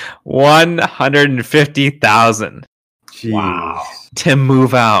 150,000. Wow. To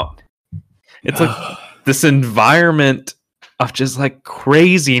move out. It's like this environment of just like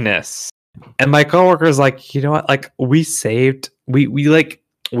craziness. And my coworker's like, you know what? Like we've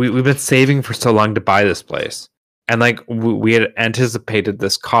been saving for so long to buy this place. And like we had anticipated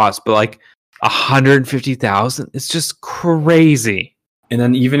this cost, but like 150,000, it's just crazy. And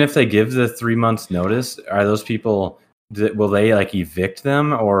then even if they give the 3 months notice, are those people, will they like evict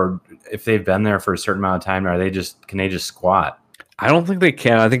them? Or if they've been there for a certain amount of time, can they just squat? I don't think they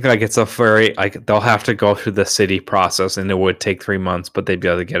can. I think like it's a very like they'll have to go through the city process, and it would take 3 months, but they'd be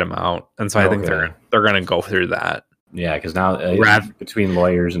able to get them out. And so I think they're going to go through that. Yeah, because now between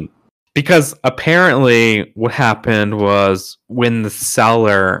lawyers and because apparently what happened was when the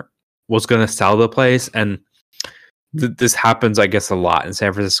seller was going to sell the place, and this happens, I guess, a lot in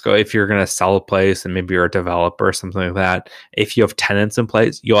San Francisco. If you're going to sell a place and maybe you're a developer or something like that, if you have tenants in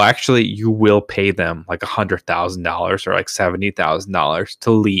place, you will pay them like $100,000 or like $70,000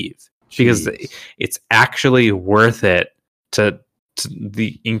 to leave. Jeez. Because it's actually worth it to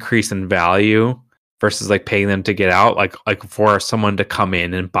the increase in value versus like paying them to get out, like for someone to come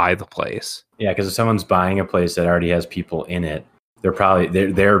in and buy the place. Yeah, because if someone's buying a place that already has people in it, they're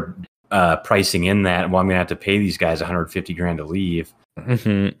pricing in that. Well, I'm gonna have to pay these guys $150,000 to leave.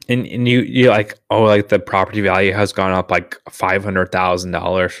 Mm-hmm. And you like, oh, like the property value has gone up like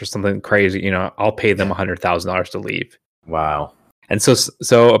 $500,000 or something crazy. You know, I'll pay them $100,000 to leave. Wow. And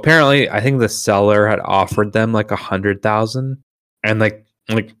so apparently, I think the seller had offered them like $100,000, and like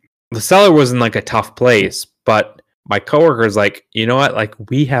the seller was in like a tough place, but my coworker's like, you know what? Like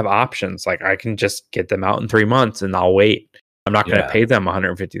we have options. Like I can just get them out in 3 months, and I'll wait. I'm not going to pay them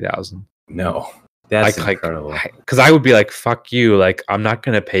 $150,000. No, that's incredible. Because I would be like, fuck you. Like I'm not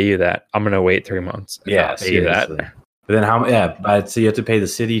going to pay you that. I'm going to wait 3 months. Yeah, pay you that. But then how? Yeah, so you have to pay the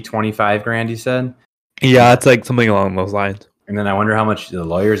city $25,000. You said. Yeah, it's like something along those lines. And then I wonder how much the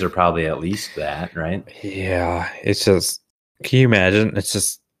lawyers are probably at least that, right? Yeah, it's just. Can you imagine? It's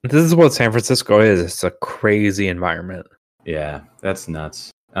just. This is what San Francisco is. It's a crazy environment. Yeah, that's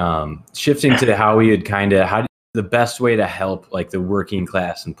nuts. Shifting to how we would the best way to help like the working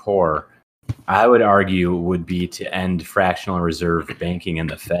class and poor, I would argue would be to end fractional reserve banking in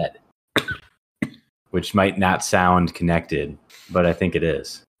the Fed, which might not sound connected, but I think it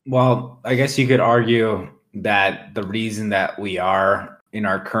is. Well, I guess you could argue that the reason that we are in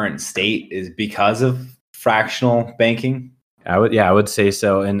our current state is because of fractional banking. I would say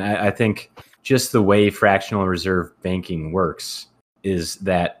so. And I think just the way fractional reserve banking works is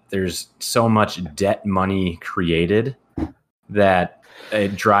that there's so much debt money created that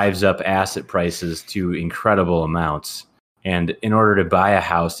it drives up asset prices to incredible amounts. And in order to buy a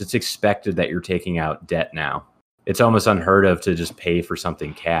house, it's expected that you're taking out debt now. It's almost unheard of to just pay for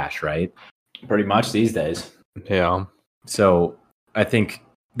something cash, right? Pretty much these days. Yeah. So I think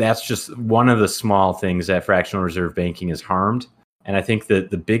that's just one of the small things that fractional reserve banking has harmed. And I think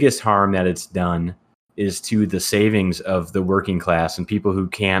that the biggest harm that it's done is to the savings of the working class and people who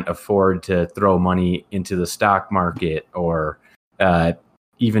can't afford to throw money into the stock market or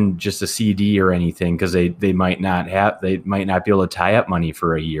even just a CD or anything, because they might not be able to tie up money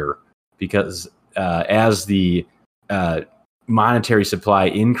for a year, because as the monetary supply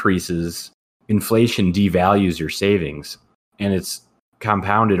increases, inflation devalues your savings, and it's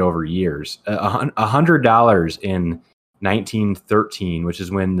compounded over years. $100 in 1913, which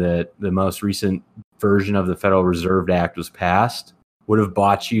is when the most recent version of the Federal Reserve Act was passed, would have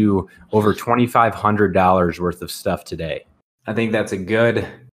bought you over $2,500 worth of stuff today. I think that's a good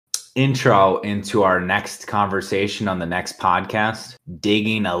intro into our next conversation on the next podcast,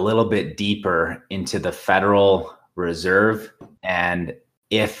 digging a little bit deeper into the Federal Reserve and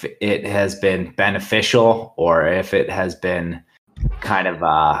if it has been beneficial or if it has been kind of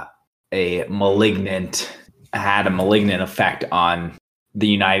had a malignant effect on the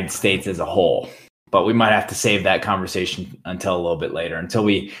United States as a whole. But we might have to save that conversation until a little bit later, until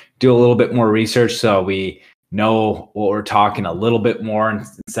we do a little bit more research so we know what we're talking a little bit more,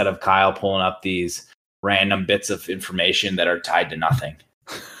 instead of Kyle pulling up these random bits of information that are tied to nothing.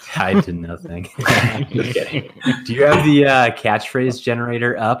 Tied to nothing. Just kidding. Do you have the catchphrase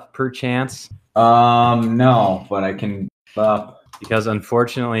generator up, perchance? No, but I can. Because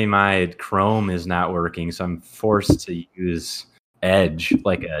unfortunately my Chrome is not working, so I'm forced to use Edge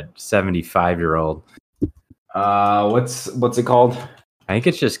like a 75-year-old. What's it called? I think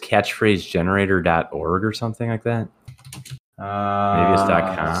it's just catchphrasegenerator.org or something like that. Maybe it's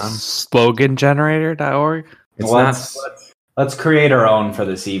 .com. Slogangenerator.org. Let's create our own for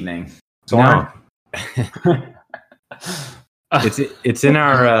this evening. No. it's in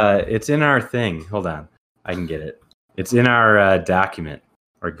our thing. Hold on, I can get it. It's in our document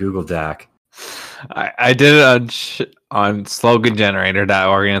or Google Doc. I did it on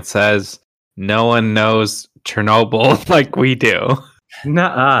slogangenerator.org, and it says no one knows Chernobyl like we do.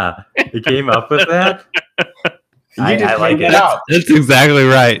 Nuh-uh. You came up with that? I like it. That's exactly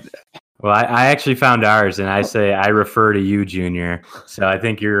right. Well, I actually found ours, and I refer to you, Junior. So I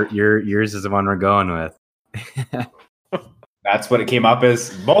think yours is the one we're going with. That's what it came up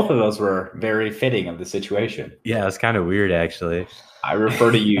as. Both of those were very fitting of the situation. Yeah, it's kind of weird, actually. I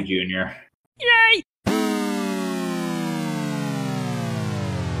refer to you, Junior. Yay!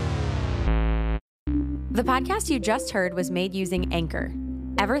 The podcast you just heard was made using Anchor.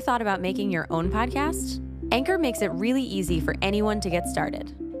 Ever thought about making your own podcast? Anchor makes it really easy for anyone to get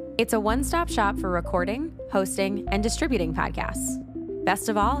started. It's a one-stop shop for recording, hosting, and distributing podcasts. Best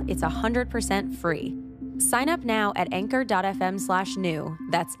of all, it's 100% free. Sign up now at anchor.fm/new.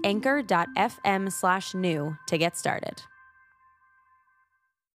 That's anchor.fm/new to get started.